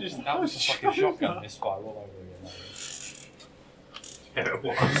 That was a fucking shotgun misfire all over again. Yeah, it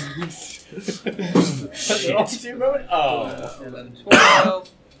was. Shit. Oh. 11, 12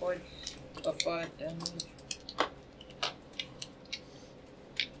 points of fire damage.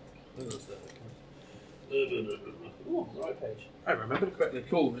 Ooh, right page. I remember correctly.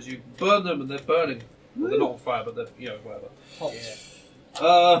 Cool, because you burn them and they're burning. Well, they're not on fire, but they're, whatever. Hot.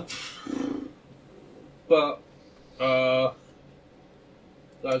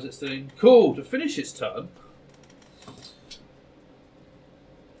 That was its thing. Cool, to finish its turn.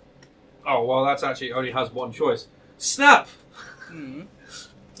 Oh, well, that's actually only has one choice. Snap! Mm.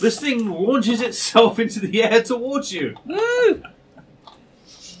 This thing launches itself into the air towards you. Woo!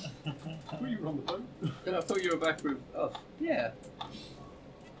 I thought you were back with us. Yeah.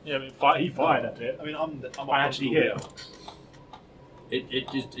 Yeah, but he fired at it. I mean, I'm I actually hit. It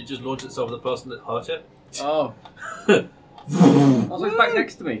just launched itself at the person that hurt it. Oh. Also, it's back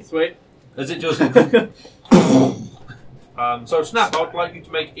next to me. Sweet. As it just. So Snap, I would like you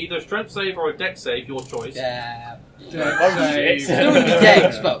to make either a strength save or a dex save, your choice. Yeah. shit. Still in the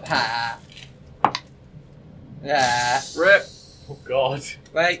dex, but ha. Yeah. Rip. Oh god.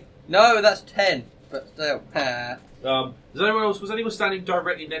 Wait. No, that's 10. But still, ha. Was anyone standing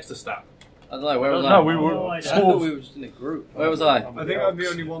directly next to Snap? I don't know, where was I? No, we were Oh, I I don't thought sort we of. were just in a group. Where was I? I think I'm the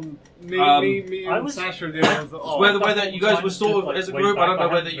only one. Me I and was- Sasha are the only ones that. So whether you guys were sort of like, as a way group, I back don't know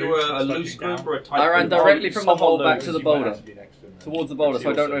behind whether the you were boots, a just loose looking group down. or a tight I ran group. directly from the hole back to the boulder. towards the boulder, so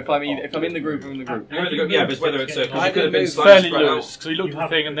I don't know if I'm in the group or in the group. You're in the group, yeah, but it's whether it's because I it could have been moved slightly Fairly spread out. loose, because he looked at the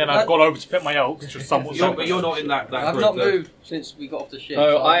thing and then I've gone over to pick my elk. It's just somewhat But you're not in that I've group. not though. moved since we got off the ship.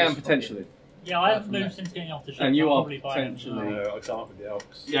 So so I I'll am just- potentially. Yeah, I haven't moved since getting off the ship. And you so I'll are probably buy it. potentially. I can't with the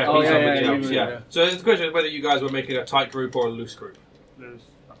elks. Yeah, Oh, he's yeah, up with yeah, the you elves, were, yeah. yeah. So it's a question of whether you guys were making a tight group or a loose group. loose,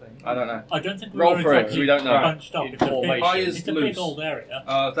 I think. I don't know. I don't think we Roll were for it, exactly 'cause we don't know. bunched up. It's a big, High is it's a loose. big old area.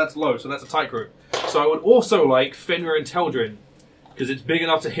 That's low, so that's a tight group. So I would also like Fenrir and Teldrin, because it's big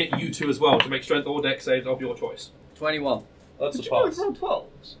enough to hit you two as well, to make strength or dex saves of your choice. 21. That's Did a you both pass. roll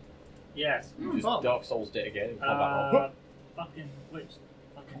 12s? Yes. You just Dark Souls it again. in combat roll. Fucking which?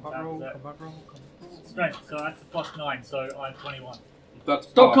 Fucking Combat roll, tab is that? combat roll, combat roll. Strength, so that's a +9, so I'm 21. That's a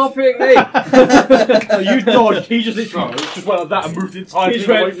Stop pass. copying me! So you dodged, he just literally just went like that and moved the entire He thing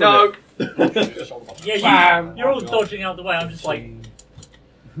away went, from no! it. Yeah, you're all dodging out the way. I'm just like,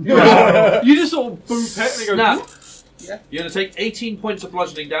 You just sort of boop it and you go. Snap. Yeah. You're going to take 18 points of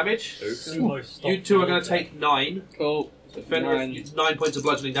bludgeoning damage. almost You two are going to take 9. Cool. So Fenrir, 9. 9 points of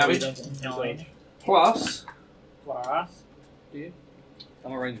bludgeoning damage. 9 Plus plus.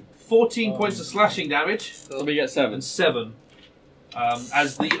 I'm a ranger. 14 points of slashing damage. So we get 7. And 7.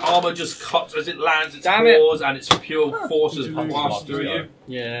 As the armour just cuts, as it lands its Damn it. claws and its pure forces blast through you.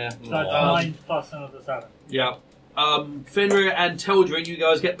 Yeah. So that's 9 plus another 7. Yeah. Fenrir and Teldrin, you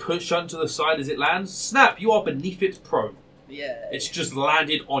guys get pushed onto the side as it lands. Snap, you are beneath its probe. Yeah. It's just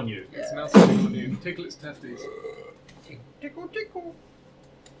landed on you. It's now sitting on you. Tickle its testes. Tickle, tickle.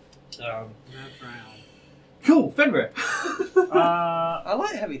 Cool, Fenrir. I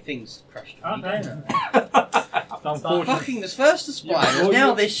like having things crashed on me, Okay. don't I? Unfortunately. Fucking this first the spiders,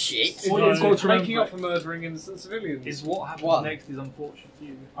 now this shit. So- It's making up for murdering innocent civilians. Is what happens What? next is unfortunate for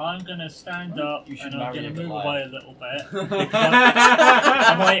you. I'm gonna stand up You should and I'm marry gonna a move Goliath. away a little bit. Because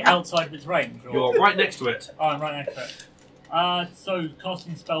am I outside of its range? Or? You're right next to it. Oh, I'm right next to it. So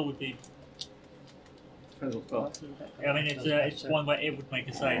casting spell would be. Depends what spell. I mean, it's one where it would make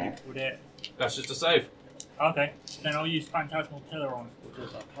a save, would it? That's just a save. Okay, then I'll use Phantasmal Killer on it.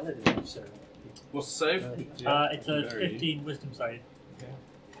 What's the save? It's a 15 Wisdom save.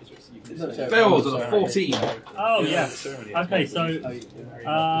 Fails at a 14. Oh yeah. Okay, so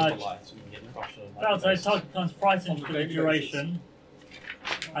failed save. Target becomes frightened for the duration.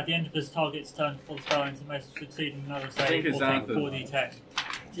 At the end of this target's turn, full spell ends and must succeed in another I think save it's or take Xanthus. 4d10.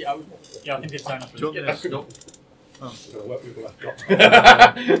 Yeah, I think it's Xanthus. Yes, no.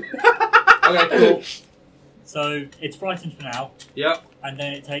 Okay, cool. So it's frightened for now, Yep, and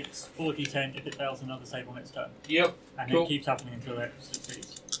then it takes 4d10 if it fails another save on its turn. yep, And Cool. it keeps happening until it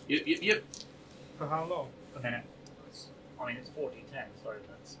succeeds. yep. For how long? A minute. I mean, it's 4d10, so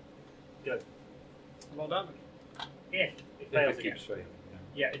that's good. A lot of damage. If it fails again.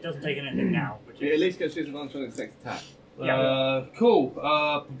 Yeah, it doesn't take anything now, which It at is. least gets disadvantage on its next attack. Cool. You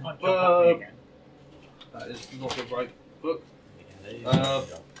can't jump up me again. That is not the right book.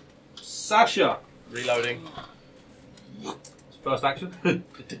 Sasha. Reloading. First action.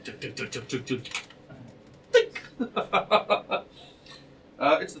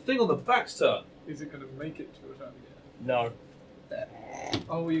 It's the thing on the back's turn. Is it going to make it to a turn again? No.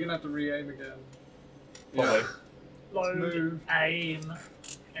 Oh, you're going to have to re-aim again. Probably. Load, Move. aim.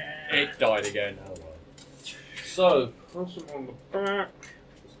 It died again. Oh well. So, person on the back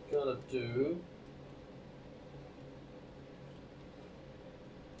is gonna do.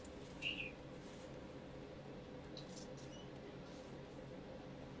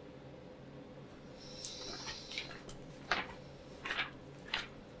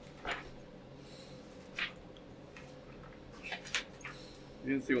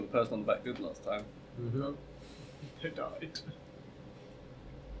 You didn't see what the person on the back did last time. No. They died.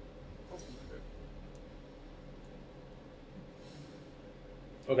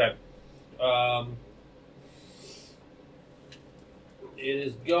 Okay. It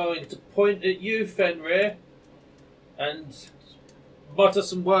is going to point at you, Fenrir, and mutter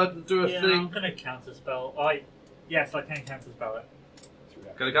some words and do a Yeah, I'm thing. gonna counter spell. Yes, I can counter spell it.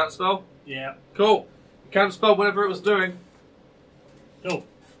 Gonna counter spell? Yeah. Cool. Counter spell whatever it was doing. Cool.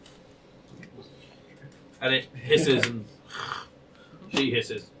 And it hisses and she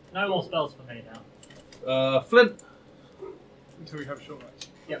hisses. No more spells for me now. Flint. Until we have short rest.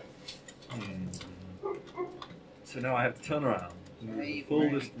 So now I have to turn around. Hey, Full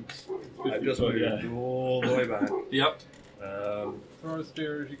right. distance. I've just moved all the way back. Yep. Throw a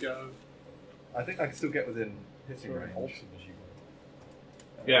spear as you go. I think I can still get within hitting range.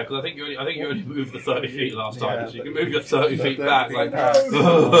 Yeah, because I think you only moved the 30 feet last time, Yeah, so you can but- move your 30 feet back. Like,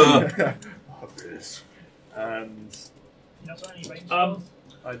 Obvious. And You not got any range Um, spells?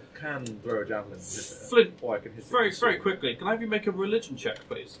 I can throw a javelin and hit it. Flint, Or I can hit it very, with a very sword. quickly, can I have you make a religion check,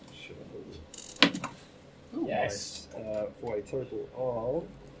 please? Sure. Yes. Nice. For a total of...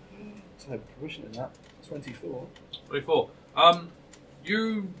 So I have proficient in that. 24. 24.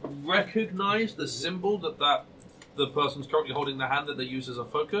 You recognise the symbol that the person's currently holding in their hand that they use as a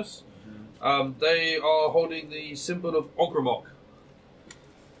focus. They are holding the symbol of Ogremok,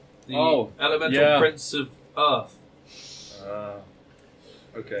 the elemental prince of Earth.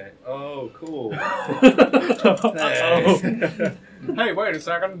 Okay. Oh, cool. Hey, wait a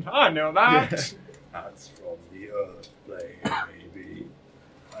second. I know that. Yeah. That's from the Earth plane, maybe.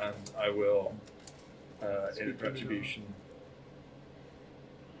 And I will, in retribution,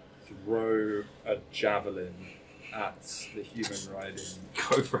 throw a javelin at the human riding.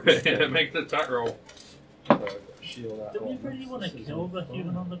 Go for it. Yeah, make the attack roll. So I've got a shield that Do we one. really want to kill the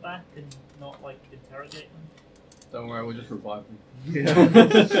human on the back and not, like, interrogate them? Don't worry, we'll just revive them.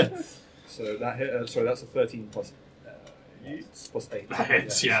 Yeah. So that hit. Sorry, that's a 13 plus 8. Plus 8. That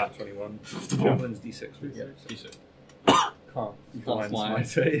hits, yeah. 21. Javelin's d6. Yeah, D6. Can't. You can't Blind smite.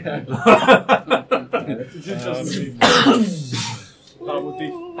 smite, yeah. That would be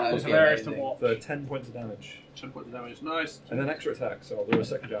hilarious to watch. For 10 points of damage. 10 points of damage, nice. And then extra attack, so I'll do a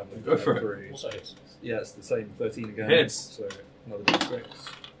second javelin. Go for it. 3. Also hits. Yeah, it's the same. 13 again. Hits. So another d6.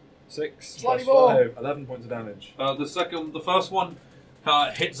 6 Slightly plus more. 5. 11 points of damage. The first one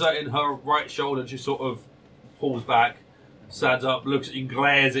hits her in her right shoulder. She sort of pulls back, stands up, looks at you, and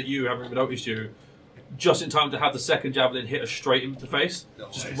glares at you, having noticed you. Just in time to have the second javelin hit her straight in the face,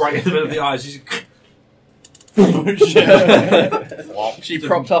 just right in the middle of the eyes. She's She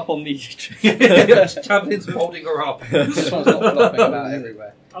propped up on the... javelin's holding her up. This one's not flopping about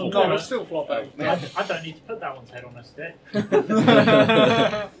everywhere. Oh, No, it's still flopping. I don't need to put that one's head on a stick.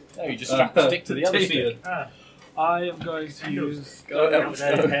 No, you just strap the stick to the other stick. Ah, I am going to use. with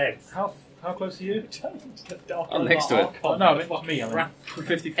their heads. How close are you? I'm next to it. Oh, no, it was me. I mean.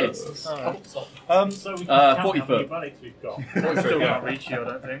 50 foot. Alright. So we can 40 count how many foot. relics we've got. Still can't reach you, I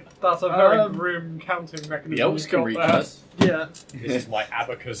don't think. That's a very grim counting mechanism. The elves you've can got reach there. us. Yeah. This is my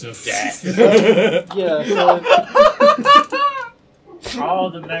abacus of death. Yeah. Oh,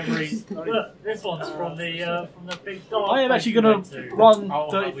 the memories. Look, this one's from the big dog. I am actually going to run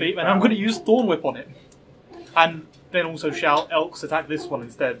 30 feet and I'm going to use Thorn Whip on it. And then also shout, Elks, attack this one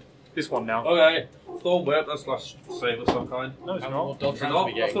instead. This one now. Okay, Thorn Whip, that's last save of some kind. No, it's How not. more dodge It's rounds not.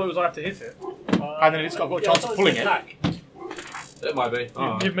 we I getting? thought it was I have to hit it. And then I've got a chance of pulling it. It might be.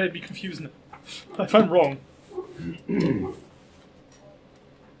 You've made me confused. If I'm wrong.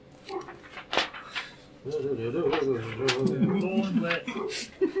 Thorn whip is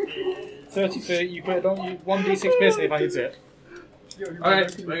 30 feet, you put it on, you 1d6 piercing if I hit it.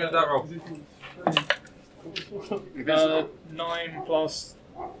 Okay, make a that roll. 9 plus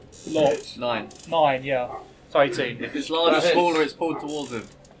lot. 9. 9, yeah. So 18. If it's large or That hits. smaller, it's pulled towards him.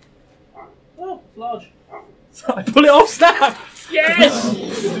 oh, it's large. So I pull it off, snap! Yes!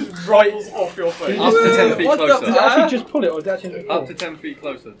 Right off your face. Up to 10 feet Did I closer. actually just pull it or did I actually Up to 10 feet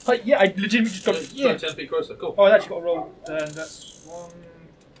closer. Like, yeah, I legitimately just got it. Yeah. Yeah. 10 feet closer, cool. Oh, I actually got a roll. That's 1,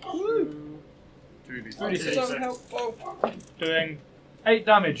 2, 2d6. 3d6. So helpful. Doing 8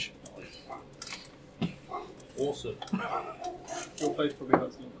 damage. Awesome. Your face probably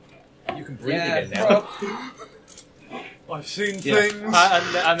hurts a lot. You can breathe Yeah, again now. I've seen Yeah. things.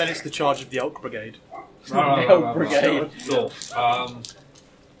 And then it's the charge of the Elk Brigade. Elk Brigade. Sure.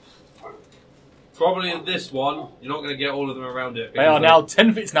 Probably in this one, you're not going to get all of them around it. They are now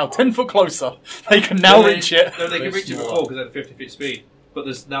 10 feet. It's now 10 foot closer. They can now reach it. No, they can Very reach it small. before because they had 50 feet speed. But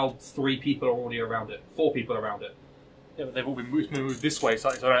there's now 3 people already around it. 4 people around it. Yeah, but they've all been moved this way, so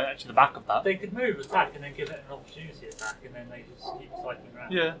it's actually the back of that. They could move, attack, and then give it an opportunity attack, and then they just keep cycling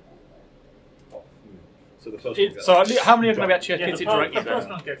around. Yeah. So the first one It, gets- so at least, how many are going to be actually Yeah, hit the it first, directly the first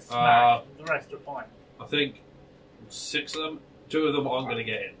then? one gets smashed, the rest are fine. I think 6 of them. 2 of them aren't going to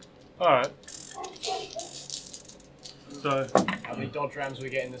get in. Alright. So, How many dodge rounds are we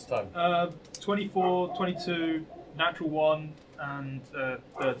getting this time? 24, 22, natural 1, and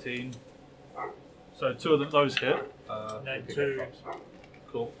 13. So 2 of them, those hit, And then 2.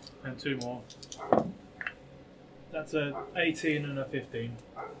 Cool. and 2 more. That's a 18 and a 15.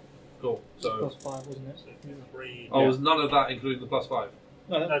 Cool. So, Plus 5, wasn't it? 3. oh, was none of that including the +5?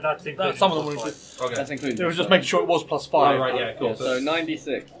 No, No, that's including some of them were plus included. Okay. That's including. It was just making sure it was plus 5. Oh, right, yeah, cool. Yeah, so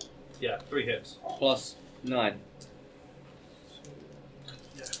 96 Yeah, 3 hits. plus 9.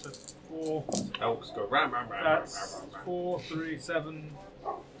 Yeah, so 4. Elks go ram, ram, ram, ram, That's ram, ram, ram. 4, 3, 7,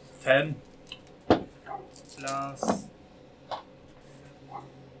 10. Plus.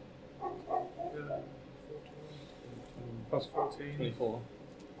 Plus 14. 24.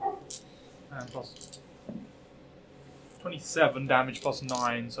 And plus 27 damage plus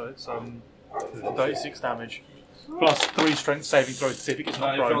 9, so it's 36 damage. Plus 3 strength saving throws to see if it gets No,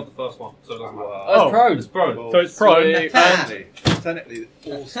 knocked you prone. failed the first one, so it doesn't work. Oh, it's prone. It's prone. So it's prone. Sweet. And Technically,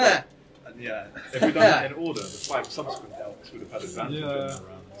 also, and yeah, if we'd done it in order, the 5 subsequent elks would have had advantage in the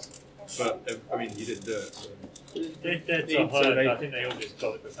rounds. But I mean, you didn't do it. So. I think they all just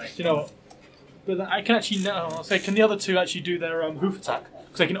got it the same. do you know what? But I can actually now say, can the other two actually do their hoof attack?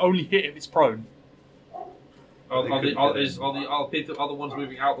 Because they can only hit if it's prone. Are the other ones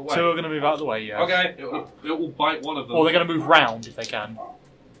moving out the way? So we're going to move out of the way, yeah. Okay, it will bite one of them. Or they're going to move round if they can.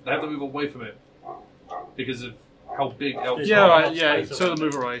 They have to move away from it because of how big elves Yeah, are. right, yeah, so they'll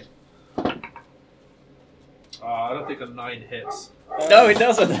move away. I don't think a 9 hits. No, it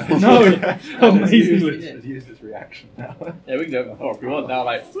doesn't. No, Amazingly. Use its reaction now. Yeah, we can do it before if we want now.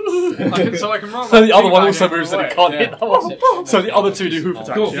 Like, So I can roll. So the other one teabag also it moves and it away. can't Yeah. hit that one. So the other two do hoof attacks.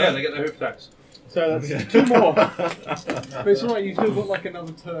 Cool, yeah, they get their hoof attacks. So that's 2 more. But it's alright, you still got like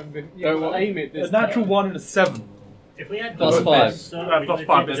another turn. But you well, aim it this A natural turn. 1 and a 7. If we had Plus both 5. bits, Plus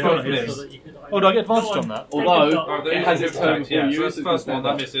 5, it's not hits. so that you could Oh, do I get advantage on that? Although, Oh, they it use has hoof its turn attacks, before yeah. you So use that's it. the first one,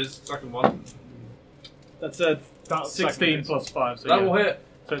 that misses. Second one. That's a 16 plus 5. So That yeah. will hit.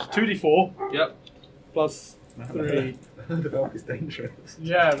 So it's 2d4 Yep. plus 3, The elk is dangerous.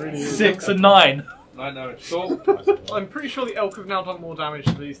 Yeah, it really is. 6 and 9. 9 damage. Cool. I'm pretty sure the elk have now done more damage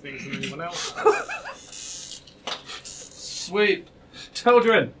to these things than anyone else. Sweet.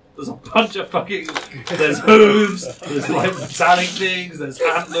 Children. There's a bunch of fucking. There's hooves. There's like metallic things. There's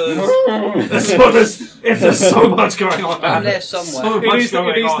antlers. There's so much going on. I'm there So somewhere. much It is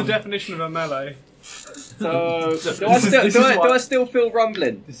going the on. definition of a melee. So, do I still feel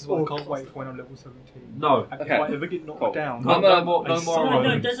rumbling? This is why I can't wait when I'm level 17. No. And Okay. if I ever get knocked Cool. down, No more. No I more. Oh, no,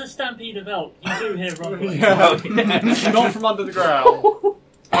 rolling. there's a stampede of elk. You do hear rumbling. Not from under the ground.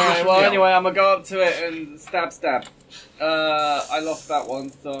 Alright, well, anyway, I'm gonna go up to it and stab. I lost that one,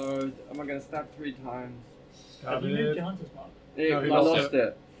 so am I gonna stab 3 times? Have you moved your hunter's mark? No, I he lost lost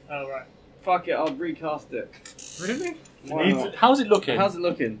it. Oh, right. Fuck it, I'll recast it. Really? Why not? how's it looking? How's it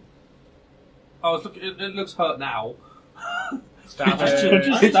looking? Oh, it looks hurt now. Stab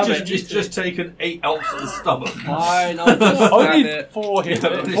It's just taken 8 elves to the stomach. Fine, I'll just stab Only it. 4 hits.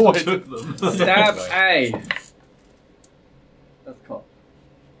 Yeah, they 4 just hits. took them. Stab A. That's cool.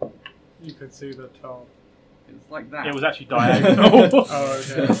 You could see the top. It's like that. It was actually diagonal. Oh,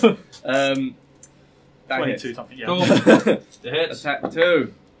 okay. That 22 hits. something, yeah. Cool. It hits. Attack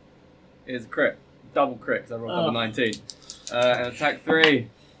 2 is a crit. Double crit, because I rolled double 19. And attack 3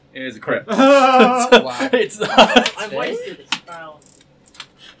 is a crit. Wow. It's I wasted a spell.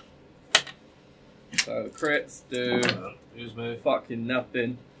 So crits do Excuse me. fucking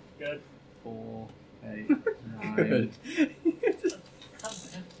nothing. Good. 4, 8, 9.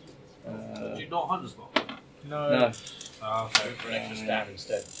 Did you not hunt as well? No. No. Okay. For an extra stab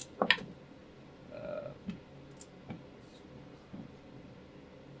instead.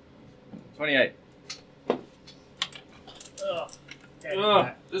 28. Ugh.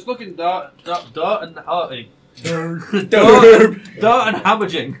 It's looking dirt and hurting. Derp. Dirt and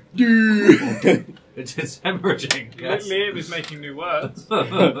hemorrhaging. It's hemorrhaging. Yes. Liam is making new words.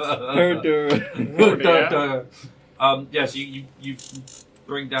 Yes, you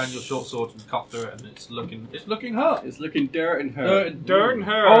bring down your short sword and cut through it, and it's looking hurt. It's looking dirt and hurt. Dirt and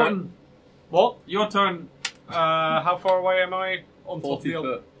hurt. Orton, What? your turn. How far away am I? On top of 40 the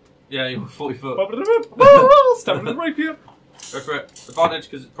foot. Yeah, you're 40 foot. Stab with the rapier. Go for it. Advantage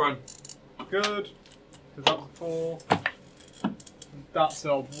because it's prone. Good. Because that's a 4. That's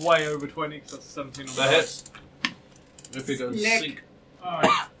way over 20 because that's 17 on That hits. If it goes Snick. sink. Alright.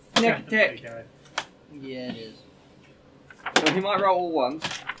 Sneak attack. Yeah, it is. So he might roll all ones.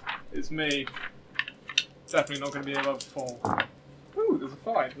 It's me. Definitely not going to be above 4. Ooh, there's a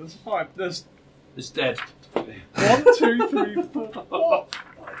 5. There's a 5. There's It's dead. 1, 2, 3, 4. What?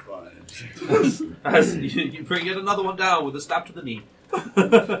 As you bring yet another one down with a stab to the knee.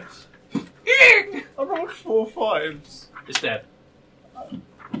 I rolled 4 5s. It's dead.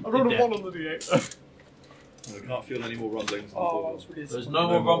 I rolled a Dead. 1 on the d8. I can't feel any more rumblings. Oh, that's really There's no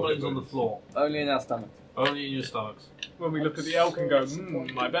more rumblings on the floor. Only in our stomach. Only in your stomachs. When we look at the elk and go,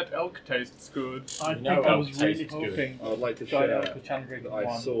 I bet elk tastes good. I You know think I elk was really tastes good. hoping I would like to Giant share elk with Chandra that I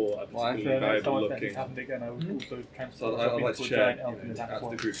one. saw a Why? particularly So next valuable time that looking. happened again, I would also So transfer I'd like to to a share giant elk in the out tank to the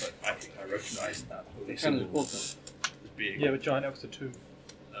one. group, but I think I recognise that Kind symbol of awesome. as being Yeah, but giant elks are 2.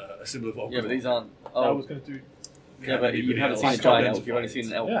 a symbol of Volcom. Yeah, but these aren't. I Oh, was going to do. yeah, but you haven't seen a else giant elk. identify You've only it? seen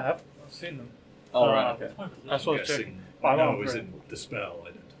an elk. Yeah, I have. I've seen them. Oh, right, okay. That's what I was guessing checking. But I'm no not is great. in the spell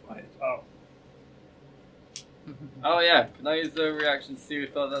identify it. Oh. Oh yeah, can I use the reaction to see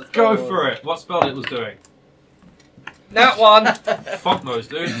if that's Go for it. What spell it was doing? That one! Fuck knows,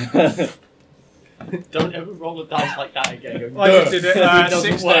 dude. Don't ever roll a dice like that again. I just did it. doesn't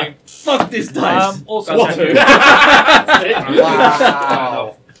 16. work. Fuck this dice. Also, What?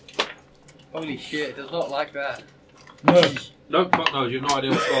 Wow. Holy shit, it does not like that. No, fuck knows. You have no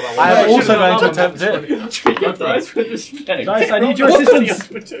idea what spell that was. I am also going to Should've attempt it. Trigger dice with respect. Guys, I need your What?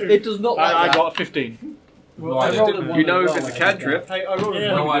 assistance. It does not like I that. got a 15. No I idea. rolled a one You know as if well, it's a I think. cantrip. Hey, I rolled a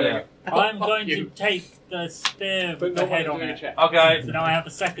Yeah. No one. idea. I'm Fuck going you. to take the spear But with not the head while on doing a it. check. Okay. So now I have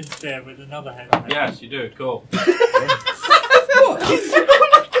a second spear with another head on it. Yes, you do. Cool.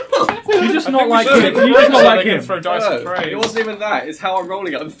 You just I not think we like should- him. You just not like him. Throw dice and No, pray. it wasn't even that. It's how I'm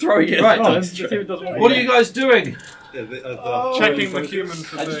rolling it. I'm throwing it. Right, at let's the see if it does what we What are want. you guys doing? Checking the humans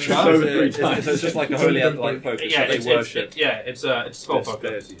for I just things. tried. So it's just like a holy like focus. Yeah, so it's, they worship. it's spell This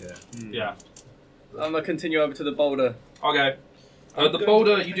focus. deity here. Yeah. I'm gonna continue over to the boulder. Okay. The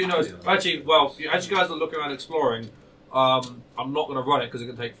boulder, you do know. Actually, well, as you guys are looking around exploring, I'm not going to run it because it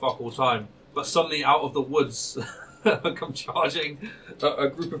can take fuck all time. But suddenly, out of the woods, come charging a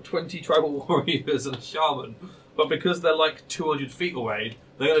group of 20 tribal warriors and a shaman. But because they're like 200 feet away,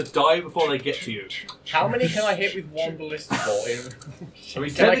 they're going to die before they get to you. How many can I hit with one ballistic bolt? I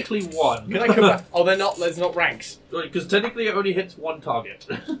mean, technically one. Can I come back? Oh, there's not ranks. Because technically it only hits one target.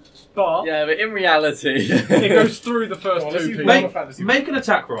 But Yeah, but in reality, it goes through the first Well, let's two use people. Final Fantasy. Make an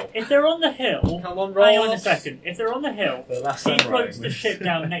attack roll. If they're on the hill, Come on, hang on a roll. second. If they're on the hill, The last he samurai. floats the ship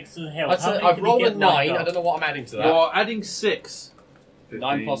down next to the hill. I've How many I've can he rolled a get lined 9. up? I don't know what I'm adding to that. You're adding 6.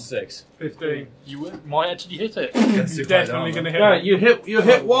 9 plus 6. 15. You might actually hit it. Definitely going to hit Yeah, it. you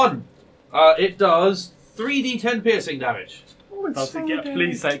hit one. It does 3d10 piercing damage. Does it get?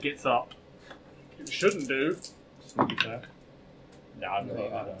 Please say it gets up. It shouldn't do. No, I'm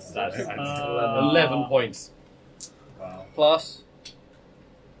not. That's 11. 11 points. Wow. plus.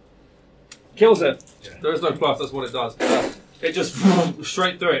 Kills it. There is no plus. That's what it does. It just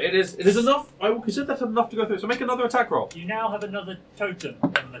straight through it. It is enough. I will consider that enough to go through. So make another attack roll. You now have another totem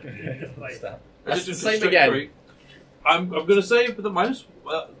on the display. That's It's the just same straight again. through. I'm going to say with the minus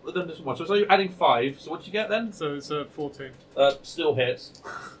within this one. So you're adding 5. So what do you get then? So it's 14. Still hits.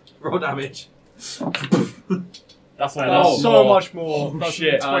 Roll damage. That's That's so much more. That's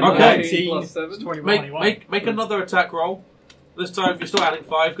shit. 20 Okay. 19 plus 7. 21. Make another attack roll. This time you're still adding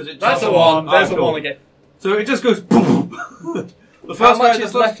 5 because it. That's jumps the one. on. There's the Cool. one again. So it just goes boom. The How first guy, much the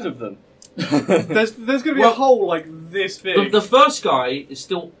is first left guy- of them? There's going to be Well- a hole like this big. The first guy is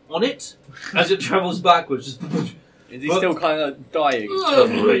still on it as it travels backwards. Just Is he Well- still kind of dying?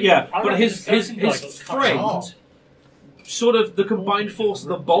 yeah, I but reckon his the second guy got cut friend, off. sort of the combined force of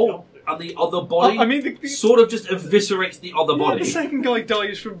the bolt and the other body, I mean, the sort of just eviscerates the other yeah, body. the second guy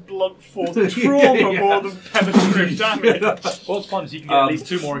dies from blunt force trauma Yeah. more than penetrative damage. What's fun is you can get at least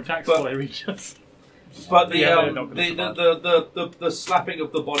 2 more attacks but- before they reach us. But the Yeah, they're not gonna the slapping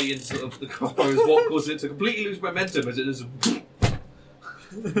of the body into the crossbow is what causes it to completely lose momentum as it is.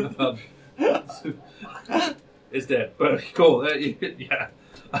 It's dead, but cool. Yeah.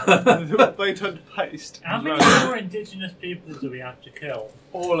 They turned paste. How many more indigenous people do we have to kill?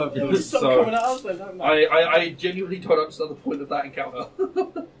 All of them. Stop So- coming at us then, don't they? I genuinely don't understand the point of that encounter.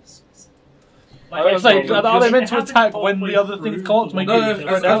 I was saying, are they meant to It happened attack when the halfway other through things can't the make No, it? no,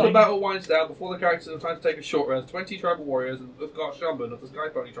 movie. as the battle winds down, before the characters have time to take a short rest, 20 tribal warriors and the Guard Shaman of the Sky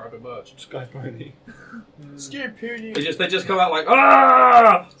Pony tribe emerge. Sky Pony. They just come out like,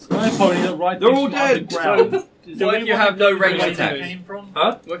 ah! Sky pony that ride They're all things dead. underground. What if you have no ranged Where attacks? they came from?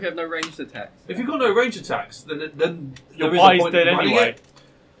 Huh? What if you have no ranged attacks? If you've got no range attacks, then Your there is a body's point dead in running anyway. it.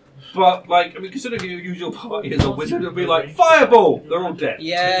 But, like, I mean, considering your usual party is a wizard, it'll be like, fireball! They're all dead.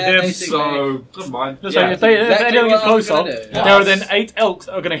 Yeah, basically. So, never mind. So Yeah. if anyone Exactly gets what I was close up, gonna do. there are then 8 elks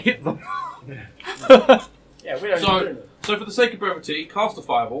that are going to hit them. Yeah, we don't So for the sake of brevity, cast a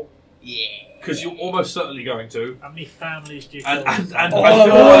fireball. Yeah. Because you're almost certainly going to. How many families do you And, kill? and All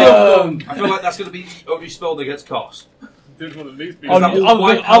I feel like that's going to be the only spell that gets cast. Did one at least be. that will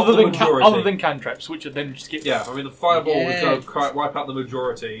wipe out the majority. other than cantrips, which are then skipped. Yeah, I mean, the fireball would wipe out the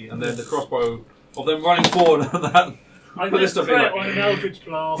majority, and then the crossbow of them running forward and that. I'm But going this to stuff is threat like- on an Eldritch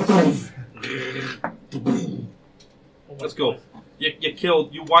Blast. Let's go.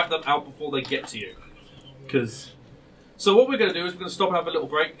 You wipe them out before they get to you. So what we're going to do is we're going to stop and have a little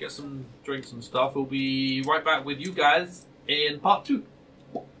break, get some drinks and stuff. We'll be right back with you guys in part 2.